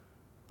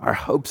 our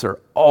hopes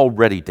are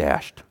already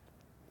dashed.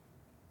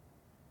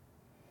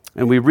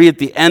 And we read at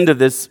the end of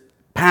this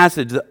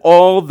passage that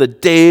all the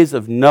days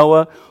of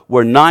Noah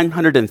were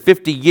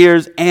 950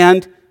 years,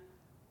 and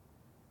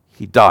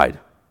he died.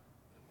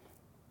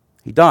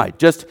 He died,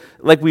 just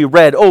like we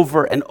read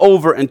over and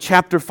over in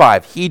chapter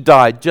 5. He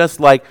died just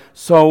like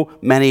so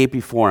many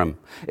before him.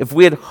 If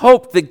we had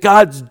hoped that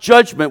God's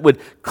judgment would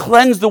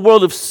cleanse the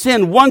world of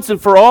sin once and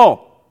for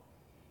all,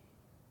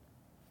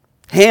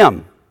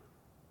 Ham,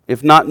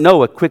 if not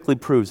Noah, quickly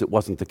proves it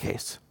wasn't the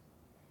case.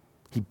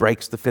 He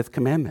breaks the fifth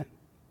commandment.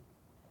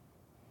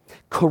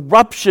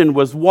 Corruption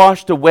was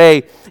washed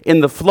away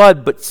in the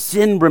flood, but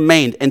sin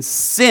remained, and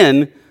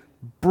sin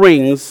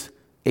brings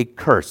a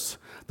curse.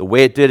 The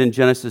way it did in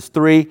Genesis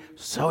 3,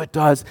 so it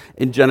does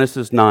in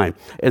Genesis 9.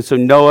 And so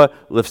Noah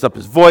lifts up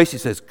his voice. He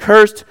says,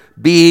 "Cursed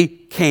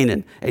be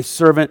Canaan, a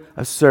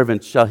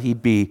servant shall he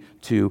be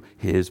to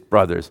his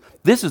brothers."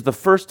 This is the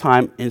first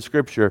time in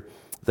Scripture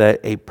that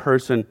a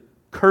person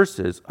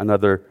curses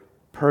another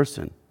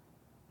person.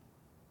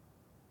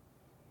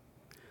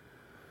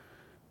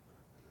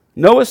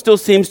 Noah still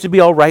seems to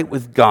be all right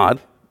with God,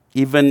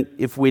 even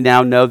if we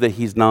now know that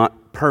he's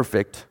not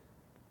perfect.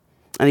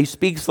 And he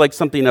speaks like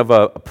something of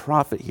a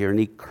prophet here, and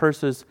he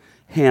curses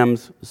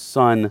Ham's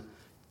son,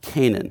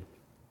 Canaan.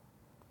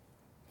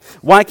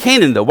 Why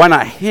Canaan, though? Why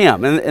not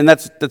Ham? And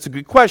that's a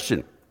good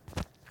question.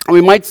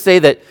 We might say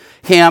that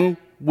Ham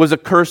was a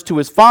curse to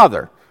his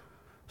father,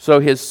 so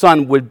his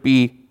son would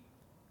be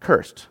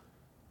cursed.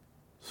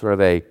 Sort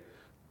of a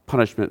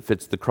punishment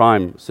fits the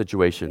crime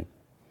situation.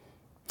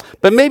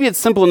 But maybe it's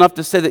simple enough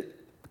to say that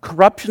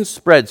corruption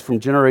spreads from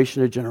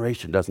generation to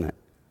generation, doesn't it?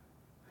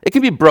 It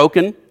can be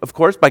broken, of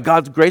course, by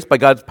God's grace, by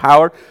God's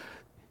power.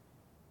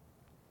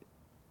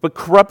 But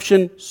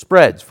corruption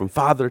spreads from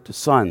father to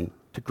son,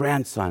 to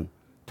grandson,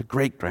 to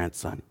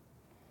great-grandson.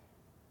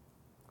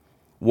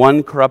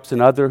 One corrupts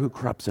another, who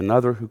corrupts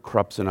another, who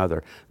corrupts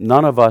another.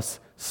 None of us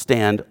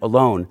stand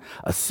alone.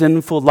 A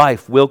sinful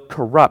life will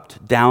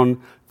corrupt down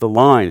the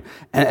line.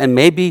 And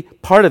maybe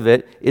part of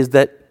it is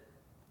that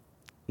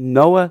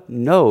Noah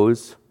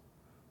knows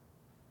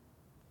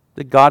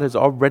that God has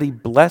already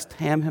blessed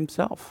Ham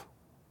himself.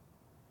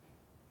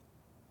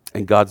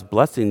 And God's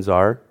blessings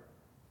are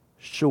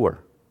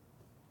sure.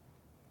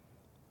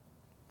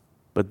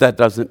 But that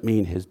doesn't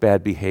mean his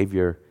bad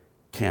behavior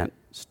can't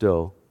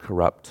still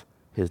corrupt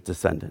his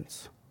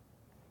descendants.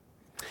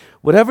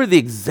 Whatever the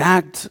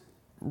exact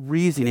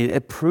reasoning,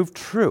 it proved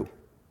true.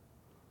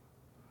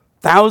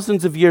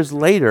 Thousands of years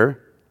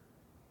later,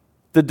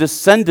 the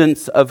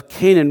descendants of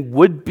Canaan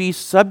would be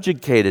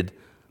subjugated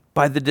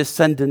by the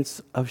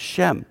descendants of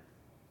Shem,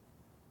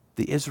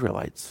 the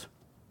Israelites.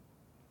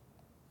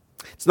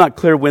 It's not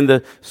clear when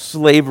the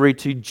slavery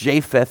to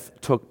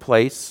Japheth took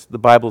place. The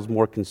Bible is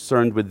more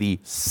concerned with the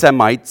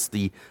Semites,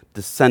 the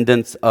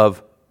descendants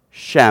of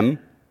Shem.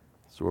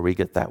 That's where we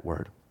get that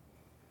word.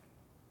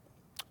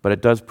 But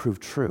it does prove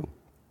true.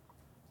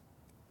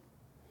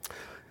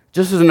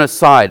 Just as an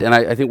aside, and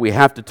I think we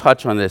have to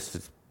touch on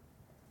this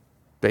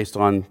based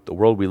on the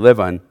world we live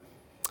in,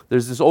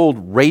 there's this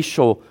old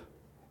racial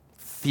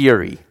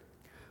theory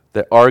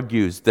that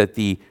argues that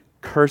the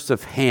curse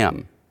of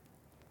Ham,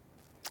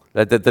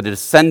 that the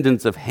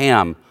descendants of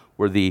Ham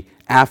were the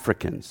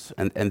Africans,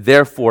 and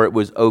therefore it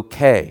was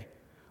okay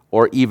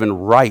or even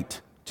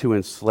right to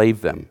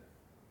enslave them.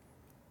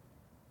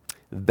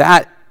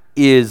 That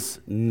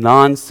is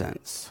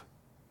nonsense,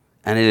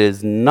 and it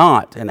is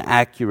not an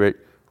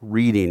accurate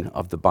reading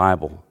of the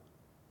Bible.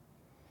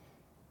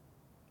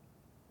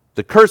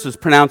 The curse is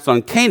pronounced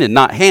on Canaan,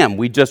 not Ham.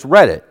 We just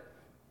read it.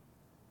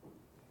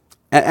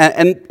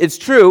 And it's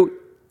true,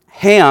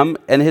 Ham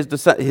and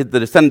the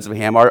descendants of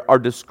Ham are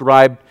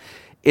described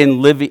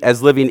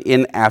as living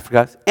in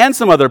Africa and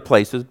some other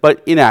places,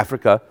 but in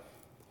Africa.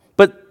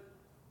 But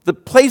the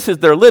places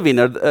they're living,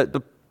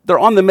 they're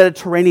on the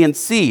Mediterranean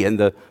Sea and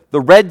the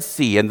Red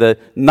Sea and the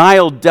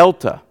Nile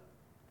Delta.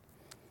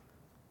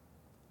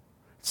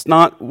 It's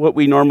not what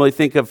we normally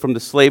think of from the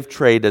slave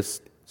trade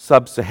as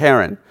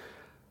sub-Saharan.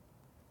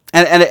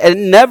 And it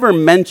never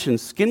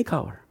mentions skin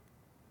color.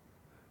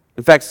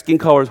 In fact, skin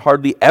color is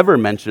hardly ever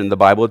mentioned in the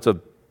Bible. It's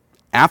an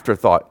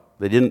afterthought.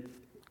 They didn't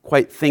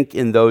quite think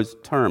in those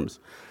terms.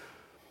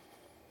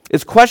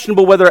 It's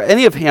questionable whether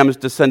any of Ham's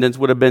descendants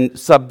would have been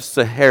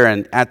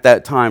sub-Saharan at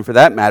that time, for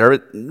that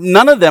matter.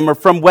 None of them are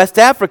from West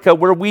Africa,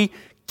 where we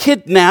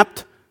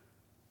kidnapped,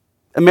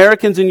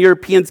 Americans and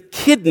Europeans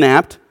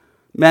kidnapped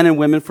men and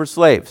women for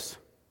slaves.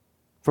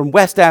 From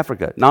West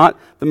Africa, not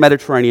the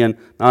Mediterranean,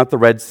 not the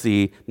Red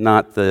Sea,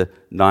 not the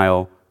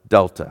Nile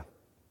Delta.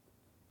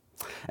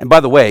 And by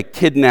the way,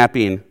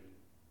 kidnapping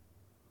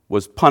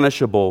was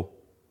punishable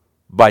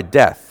by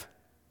death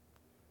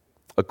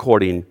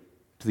according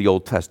to the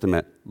Old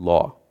Testament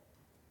law.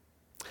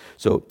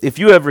 So if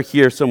you ever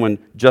hear someone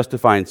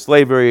justifying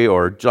slavery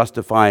or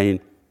justifying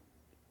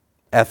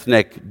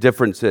ethnic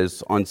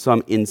differences on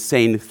some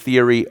insane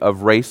theory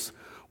of race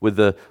with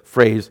the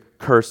phrase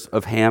curse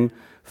of Ham,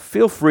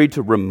 feel free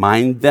to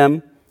remind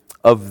them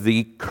of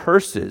the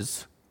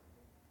curses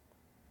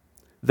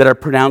that are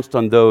pronounced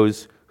on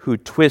those who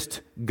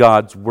twist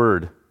God's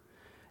word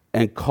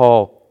and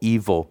call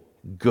evil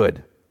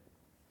good.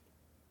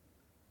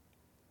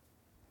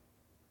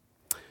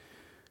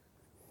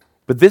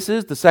 But this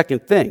is the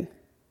second thing.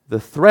 The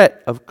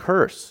threat of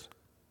curse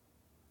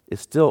is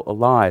still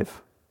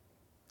alive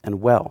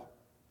and well.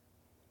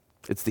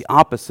 It's the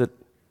opposite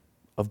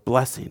of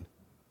blessing.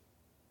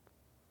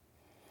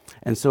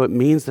 And so it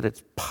means that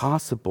it's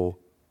possible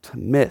to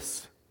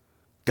miss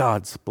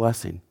God's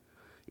blessing,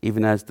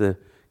 even as the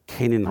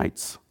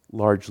Canaanites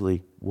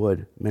largely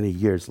would many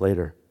years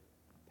later.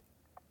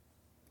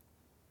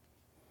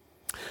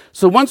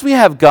 So once we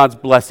have God's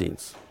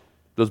blessings,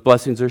 those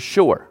blessings are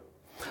sure.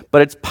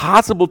 But it's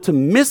possible to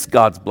miss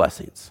God's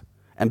blessings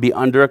and be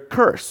under a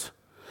curse.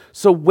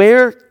 So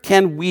where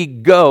can we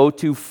go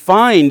to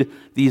find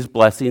these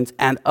blessings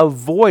and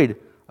avoid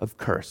a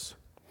curse?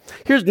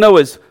 Here's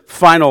Noah's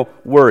final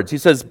words. He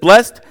says,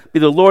 "Blessed be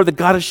the Lord, the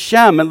God of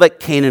Shem, and let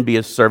Canaan be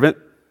his servant.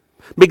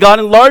 May God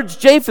enlarge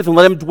Japheth, and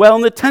let him dwell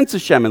in the tents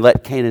of Shem, and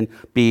let Canaan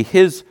be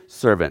his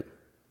servant."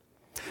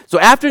 So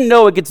after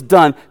Noah gets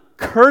done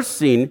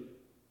cursing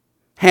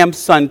Ham's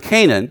son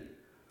Canaan,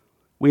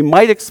 we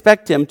might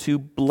expect him to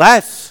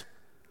bless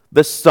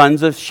the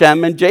sons of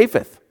Shem and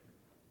Japheth.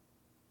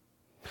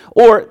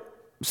 Or,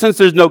 since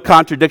there's no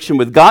contradiction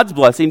with God's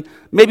blessing,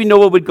 maybe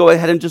Noah would go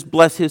ahead and just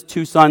bless his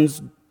two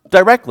sons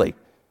directly.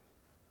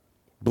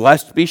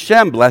 Blessed be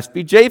Shem, blessed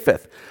be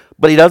Japheth.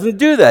 But he doesn't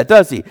do that,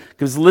 does he?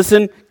 Because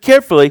listen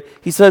carefully,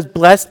 he says,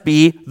 "Blessed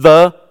be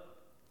the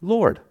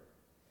Lord."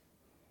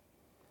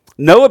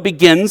 Noah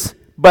begins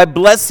by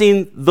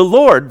blessing the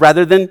Lord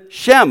rather than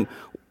Shem.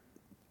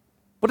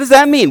 What does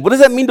that mean? What does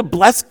that mean to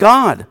bless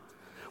God?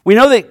 We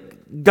know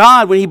that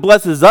God, when he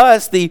blesses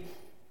us, the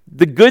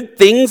good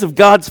things of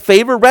God's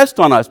favor rest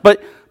on us.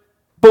 But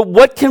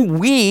what can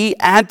we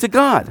add to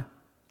God?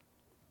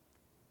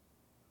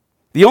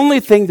 The only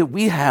thing that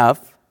we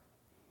have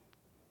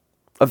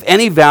of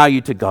any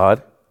value to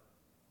God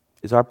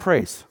is our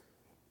praise.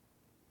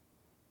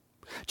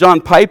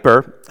 John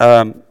Piper,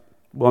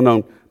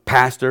 well-known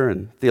pastor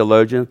and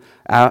theologian,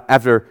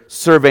 after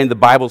surveying the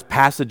Bible's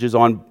passages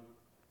on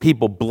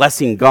people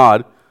blessing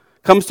God,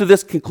 comes to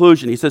this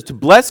conclusion. He says, to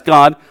bless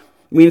God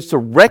means to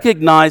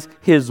recognize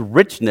his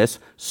richness,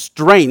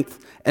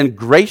 strength, and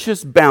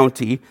gracious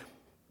bounty,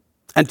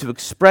 and to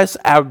express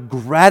our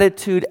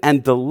gratitude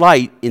and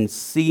delight in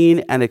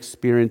seeing and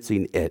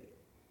experiencing it.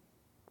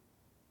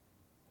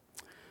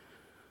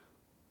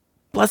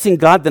 Blessing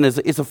God, then,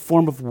 is a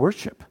form of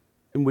worship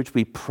in which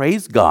we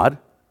praise God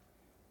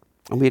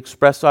and we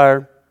express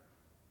our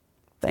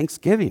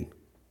thanksgiving.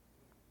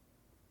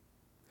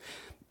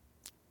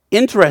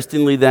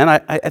 Interestingly, then,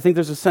 I think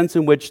there's a sense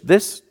in which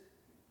this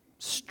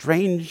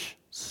strange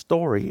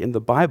story in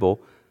the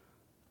Bible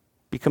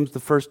becomes the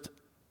first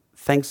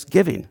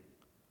thanksgiving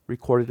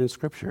recorded in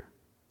Scripture.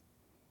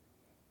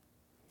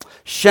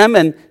 Shem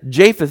and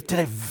Japheth did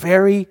a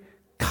very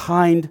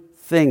kind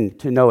thing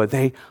to Noah.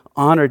 They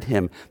honored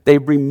him. They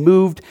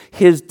removed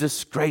his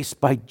disgrace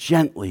by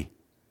gently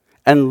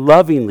and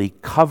lovingly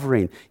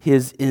covering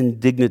his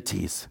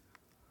indignities.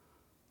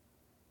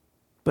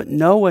 But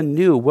Noah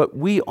knew what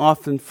we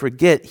often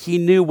forget. He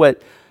knew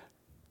what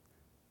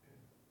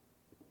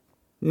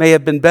may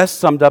have been best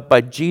summed up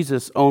by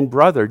Jesus' own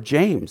brother,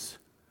 James.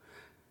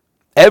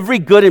 Every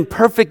good and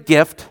perfect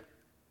gift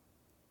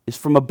is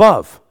from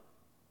above,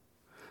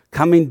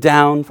 coming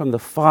down from the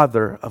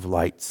Father of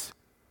lights,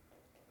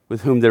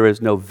 with whom there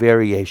is no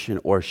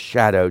variation or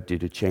shadow due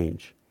to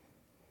change.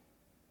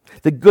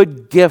 The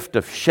good gift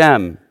of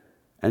Shem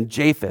and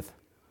Japheth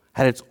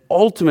had its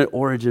ultimate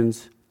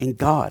origins in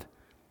God.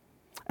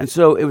 And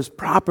so it was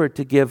proper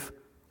to give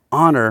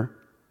honor,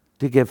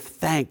 to give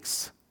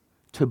thanks,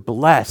 to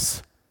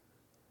bless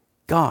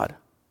God.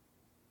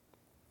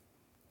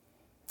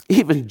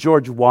 Even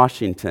George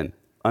Washington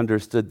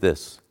understood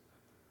this.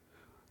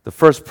 The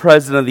first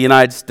president of the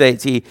United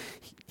States, he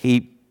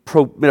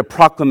made a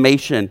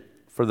proclamation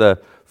for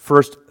the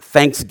first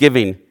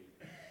Thanksgiving.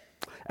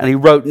 And he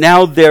wrote,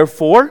 "Now,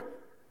 therefore,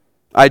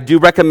 I do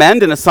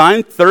recommend and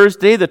assign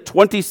Thursday, the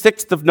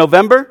 26th of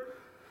November,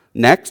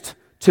 next,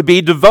 to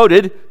be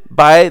devoted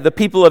by the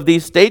people of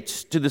these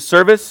states to the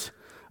service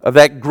of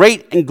that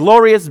great and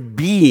glorious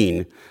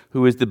being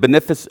who is the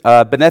beneficent,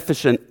 I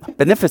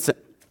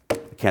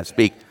can't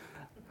speak.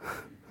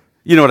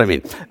 You know what I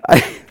mean.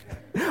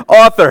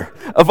 Author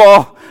of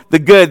all the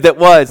good that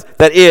was,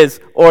 that is,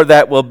 or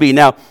that will be."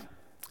 Now,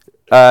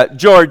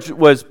 George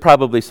was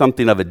probably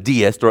something of a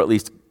deist, or at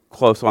least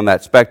close on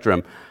that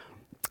spectrum.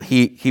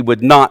 He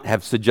would not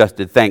have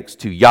suggested thanks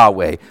to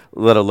Yahweh,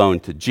 let alone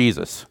to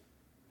Jesus.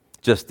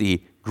 Just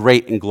the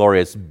great and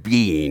glorious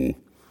being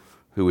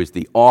who is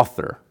the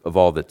author of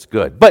all that's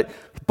good. But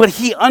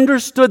he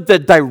understood the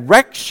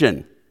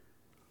direction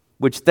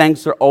which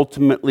thanks are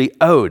ultimately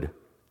owed.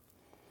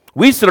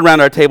 We sit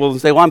around our tables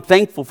and say, well, I'm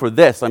thankful for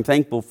this, I'm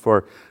thankful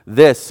for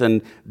this,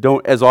 and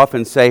don't as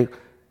often say,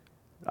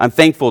 I'm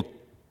thankful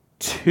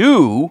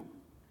to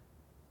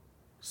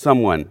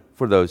someone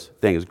for those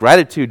things.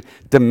 Gratitude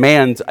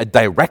demands a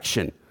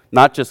direction,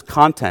 not just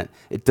content.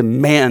 It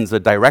demands a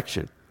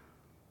direction.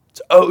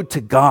 It's owed to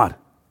God.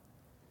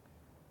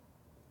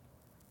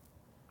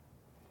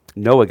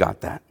 Noah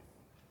got that.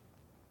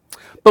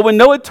 But when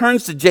Noah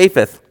turns to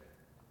Japheth,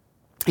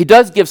 he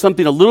does give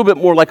something a little bit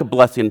more like a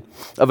blessing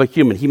of a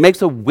human. He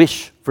makes a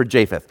wish for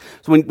Japheth.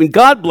 So when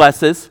God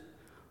blesses,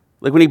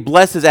 like when he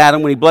blesses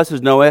Adam, when he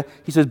blesses Noah,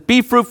 he says,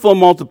 be fruitful and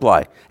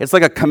multiply. It's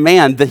like a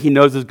command that he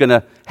knows is going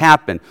to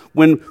happen.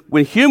 When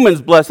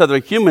humans bless other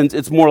humans,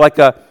 it's more like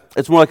a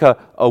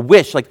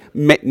wish, like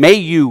may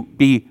you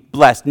be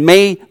blessed.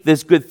 May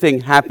this good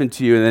thing happen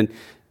to you. And then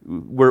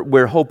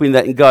we're hoping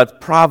that in God's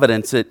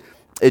providence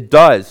it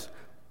does.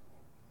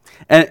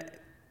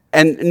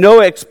 And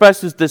Noah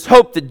expresses this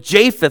hope that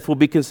Japheth will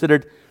be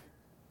considered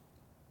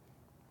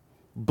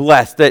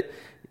blessed, that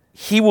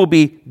he will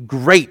be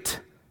great,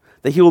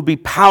 that he will be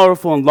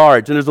powerful and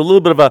large. And there's a little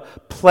bit of a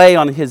play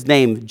on his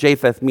name.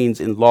 Japheth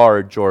means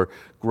enlarge or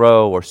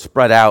grow or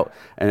spread out.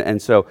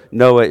 And so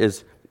Noah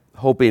is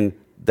hoping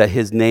that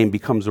his name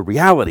becomes a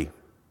reality.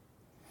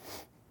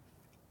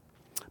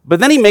 But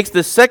then he makes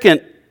this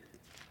second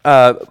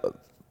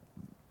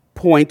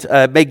point.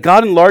 May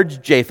God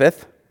enlarge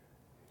Japheth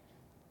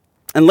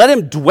and let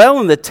him dwell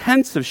in the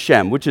tents of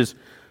Shem, which is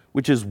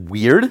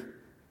weird.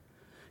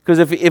 Because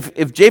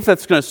if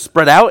Japheth's going to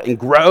spread out and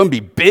grow and be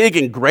big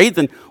and great,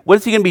 then what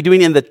is he going to be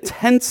doing in the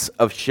tents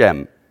of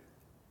Shem?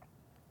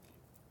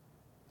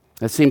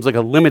 That seems like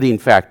a limiting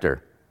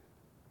factor.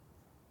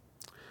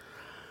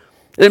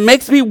 It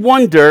makes me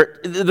wonder,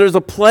 there's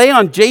a play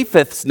on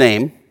Japheth's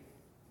name,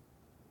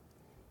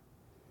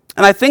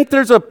 and I think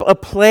there's a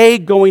play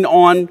going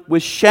on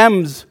with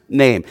Shem's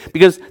name,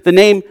 because the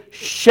name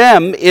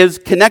Shem is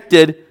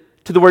connected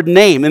to the word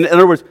name. In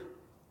other words,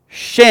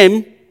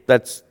 Shem,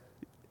 that's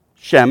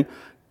Shem,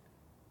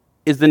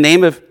 is the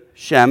name of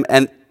Shem,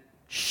 and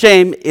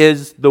Shem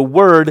is the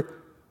word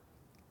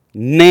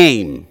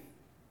name.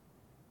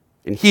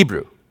 in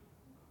Hebrew.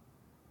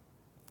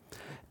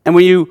 And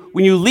when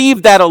you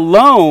leave that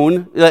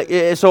alone,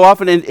 so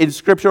often in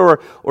Scripture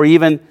or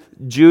even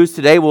Jews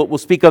today will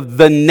speak of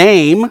the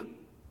name.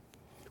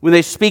 When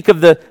they speak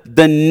of the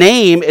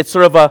name, it's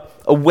sort of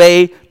a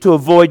way to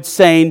avoid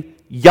saying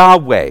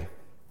Yahweh,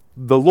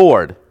 the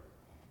Lord.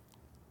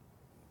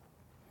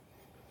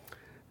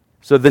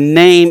 So the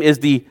name is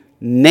the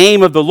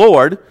name of the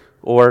Lord,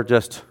 or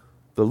just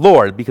the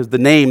Lord, because the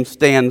name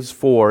stands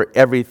for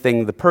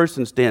everything the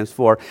person stands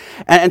for.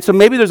 And so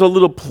maybe there's a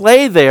little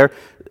play there.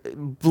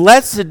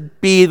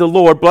 Blessed be the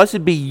Lord,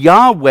 blessed be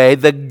Yahweh,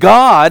 the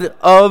God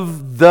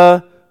of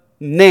the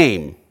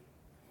name.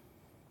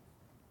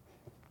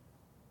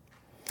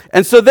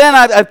 And so then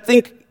I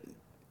think,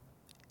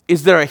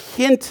 is there a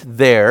hint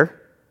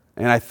there?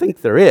 And I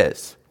think there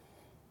is.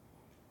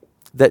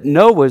 That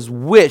Noah's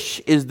wish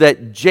is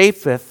that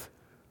Japheth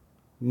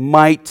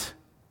might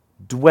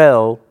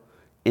dwell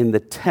in the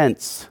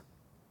tents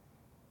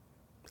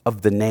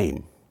of the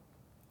name.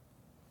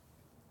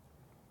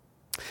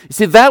 You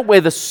see, that way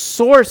the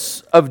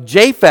source of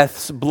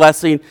Japheth's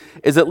blessing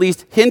is at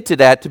least hinted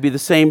at to be the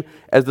same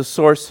as the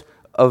source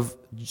of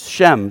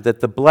Shem, that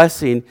the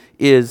blessing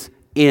is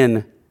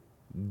in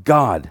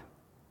God.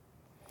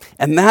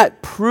 And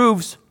that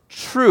proves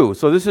true.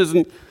 So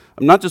I'm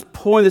not just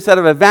pulling this out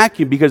of a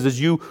vacuum, because as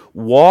you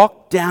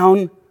walk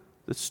down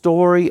the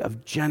story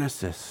of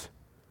Genesis,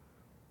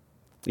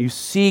 you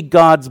see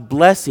God's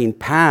blessing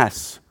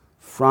pass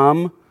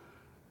from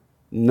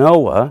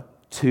Noah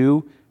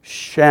to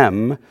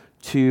Shem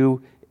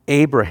to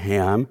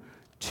Abraham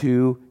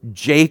to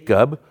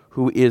Jacob,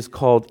 who is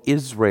called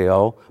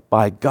Israel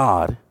by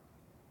God.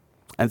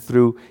 And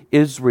through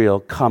Israel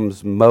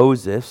comes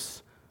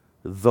Moses,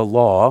 the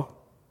law,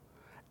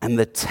 and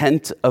the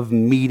tent of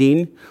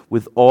meeting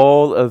with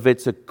all of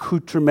its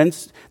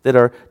accoutrements that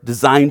are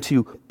designed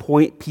to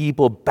point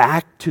people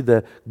back to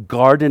the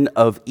Garden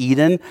of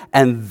Eden.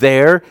 And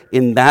there,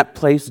 in that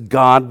place,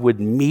 God would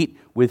meet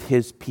with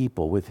his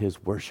people, with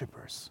his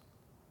worshipers.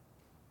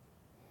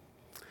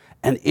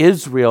 And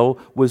Israel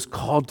was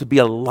called to be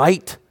a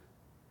light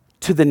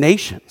to the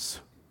nations,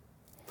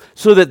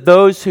 so that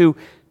those who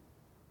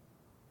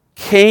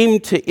came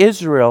to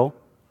Israel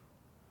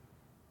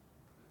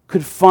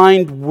could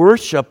find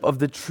worship of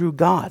the true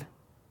God.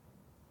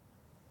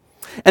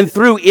 And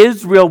through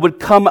Israel would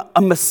come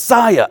a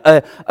Messiah,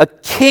 a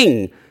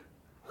king,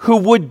 who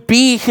would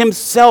be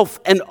himself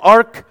an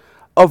ark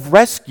of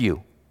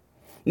rescue,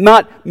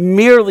 not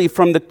merely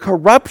from the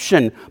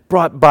corruption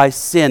brought by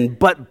sin,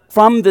 but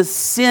from the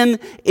sin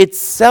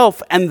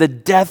itself and the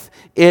death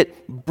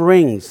it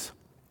brings.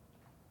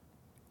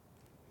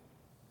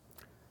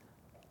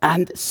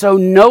 And so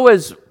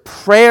Noah's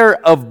prayer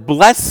of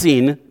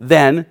blessing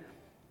then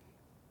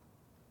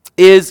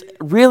is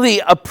really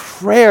a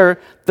prayer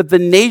that the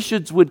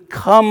nations would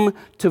come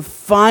to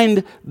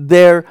find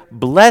their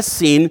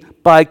blessing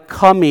by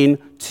coming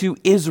to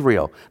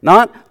Israel.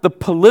 Not the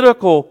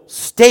political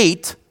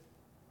state,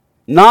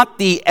 not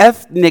the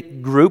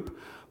ethnic group,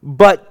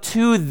 but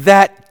to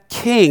that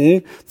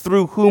king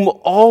through whom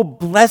all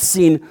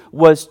blessing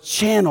was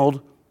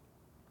channeled,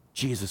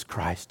 Jesus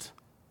Christ.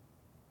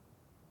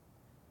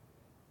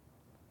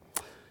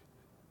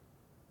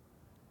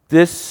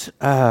 This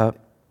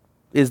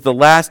is the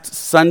last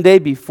Sunday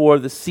before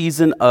the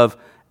season of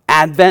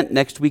Advent.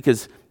 Next week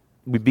is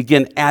we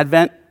begin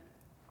Advent,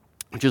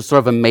 which is sort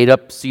of a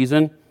made-up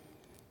season.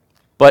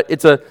 But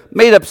it's a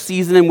made-up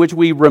season in which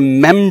we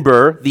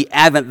remember the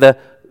Advent,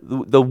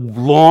 the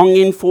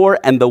longing for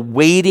and the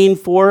waiting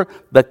for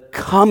the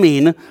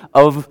coming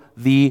of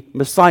the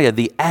Messiah,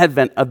 the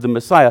advent of the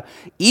Messiah.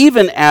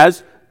 Even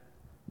as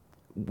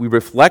we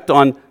reflect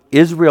on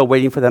Israel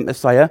waiting for that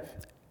Messiah,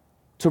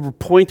 to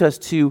point us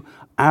to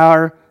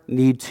our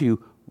need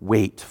to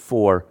wait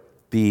for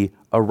the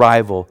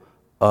arrival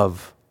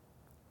of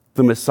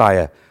the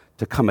Messiah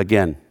to come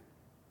again.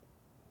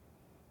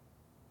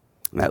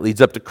 And that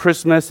leads up to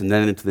Christmas and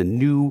then into the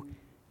new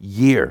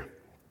year.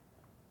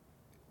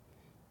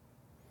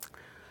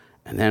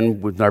 And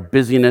then when our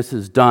busyness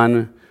is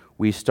done,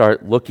 we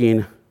start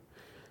looking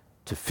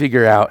to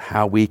figure out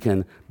how we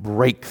can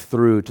break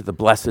through to the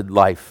blessed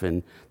life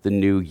in the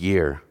new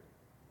year.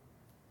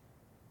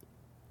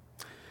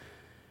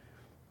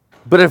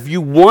 But if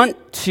you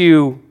want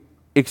to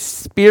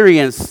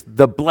experience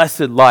the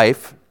blessed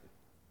life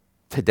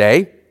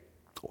today,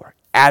 or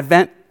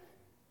Advent,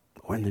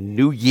 or in the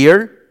new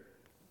year,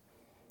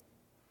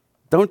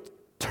 don't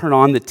turn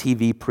on the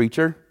TV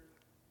preacher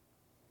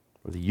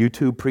or the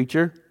YouTube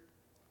preacher.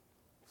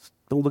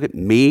 Don't look at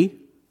me.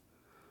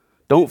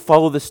 Don't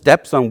follow the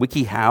steps on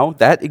WikiHow.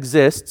 That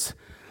exists.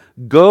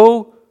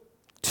 Go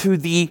to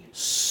the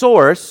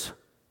source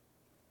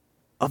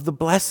of the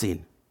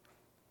blessing,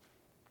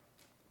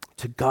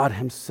 to God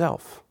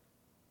himself.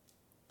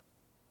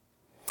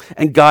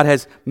 And God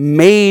has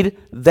made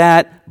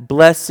that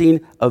blessing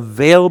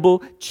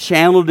available,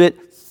 channeled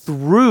it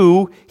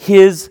through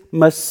his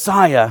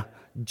Messiah,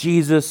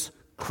 Jesus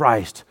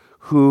Christ,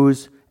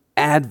 whose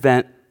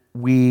advent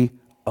we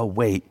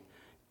await.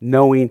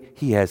 knowing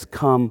he has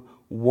come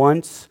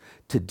once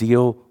to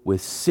deal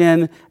with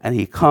sin, and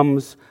he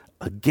comes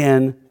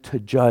again to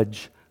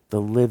judge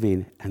the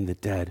living and the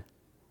dead.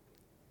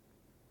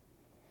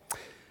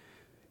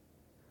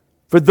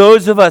 For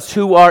those of us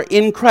who are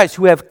in Christ,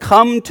 who have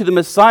come to the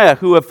Messiah,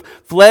 who have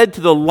fled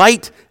to the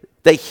light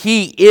that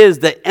he is,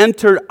 that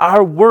entered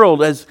our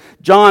world, as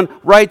John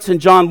writes in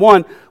John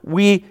 1,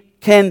 we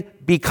can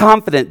be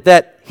confident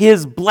that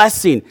his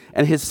blessing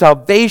and his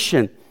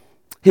salvation,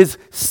 his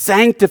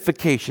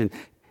sanctification,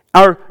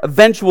 our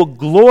eventual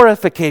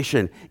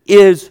glorification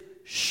is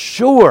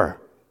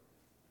sure.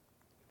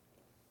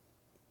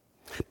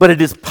 But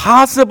it is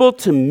possible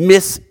to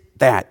miss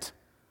that.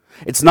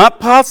 It's not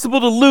possible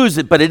to lose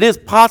it, but it is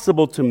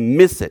possible to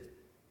miss it.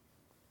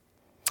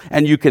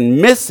 And you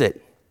can miss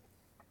it.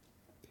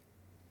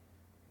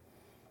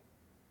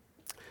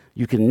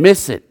 You can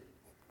miss it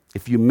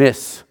if you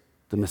miss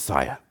the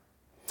Messiah,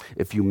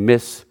 if you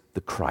miss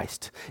the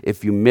Christ,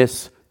 if you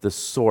miss the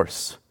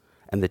source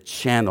and the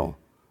channel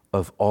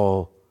of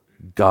all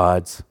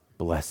God's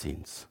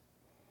blessings.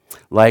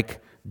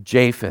 Like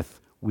Japheth,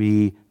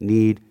 we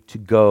need to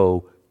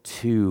go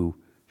to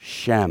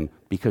Shem,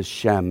 because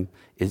Shem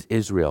is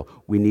Israel.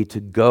 We need to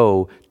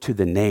go to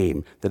the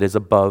name that is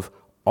above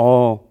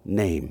all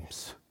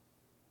names,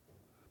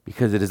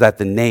 because it is at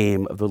the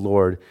name of the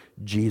Lord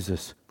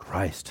Jesus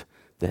Christ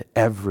that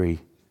every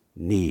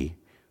knee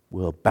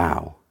will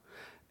bow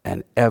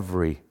and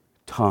every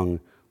tongue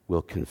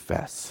will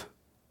confess.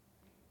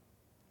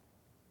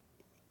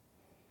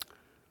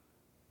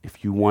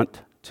 If you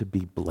want to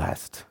be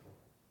blessed,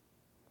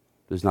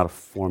 there's not a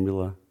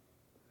formula,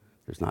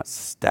 there's not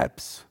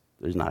steps,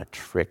 there's not a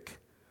trick,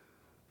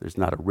 there's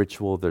not a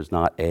ritual, there's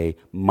not a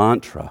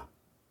mantra.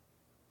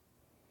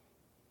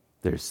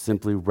 There's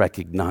simply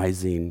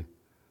recognizing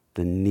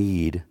the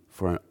need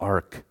for an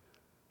ark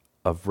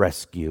of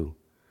rescue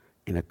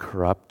in a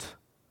corrupt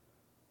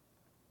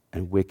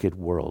and wicked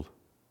world,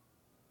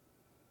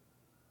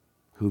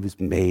 who has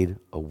made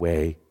a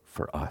way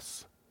for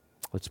us.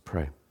 Let's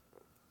pray.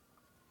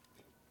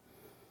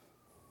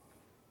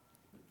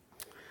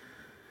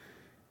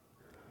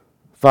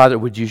 Father,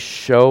 would you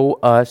show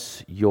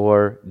us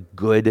your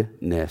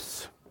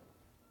goodness,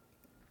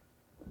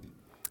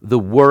 the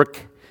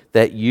work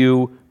that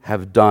you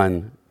have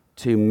done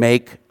to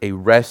make a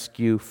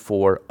rescue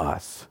for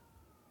us,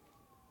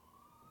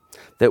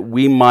 that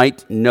we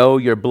might know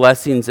your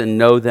blessings and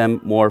know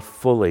them more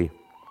fully.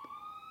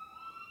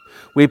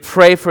 We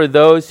pray for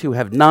those who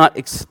have not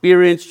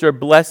experienced your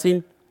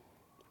blessing,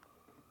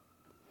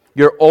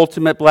 your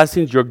ultimate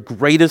blessings, your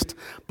greatest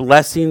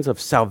blessings of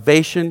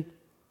salvation,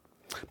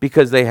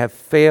 because they have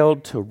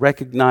failed to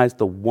recognize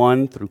the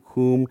one through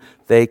whom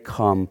they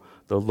come,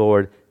 the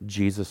Lord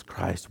Jesus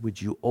Christ.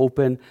 Would you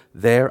open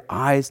their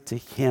eyes to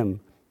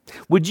him?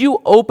 Would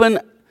you open,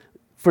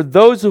 for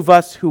those of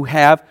us who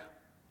have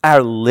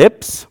our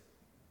lips,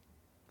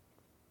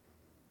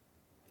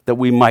 that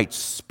we might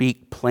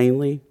speak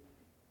plainly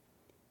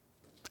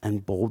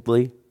and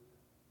boldly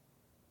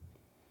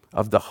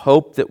of the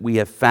hope that we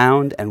have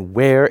found and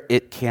where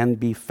it can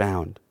be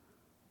found,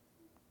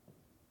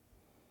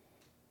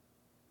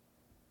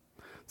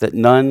 that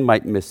none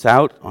might miss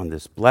out on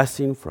this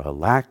blessing for a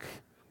lack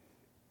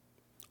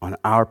on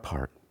our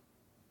part.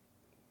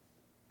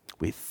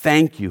 We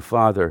thank you,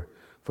 Father,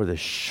 for the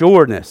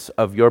sureness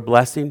of your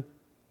blessing,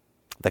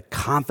 the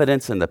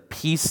confidence and the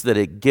peace that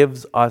it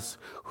gives us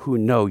who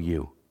know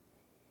you.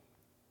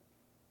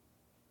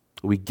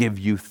 We give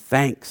you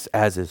thanks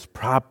as is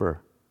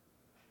proper,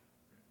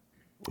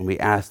 and we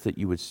ask that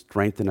you would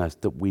strengthen us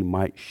that we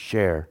might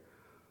share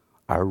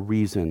our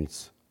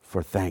reasons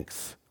for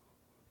thanks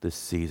this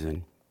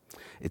season.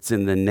 It's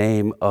in the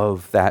name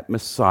of that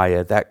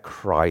Messiah, that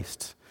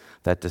Christ,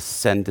 that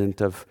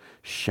descendant of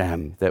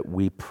Shem, that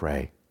we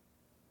pray.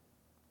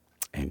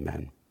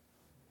 Amen.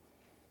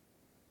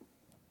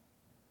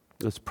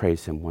 Let's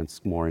praise him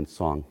once more in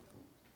song.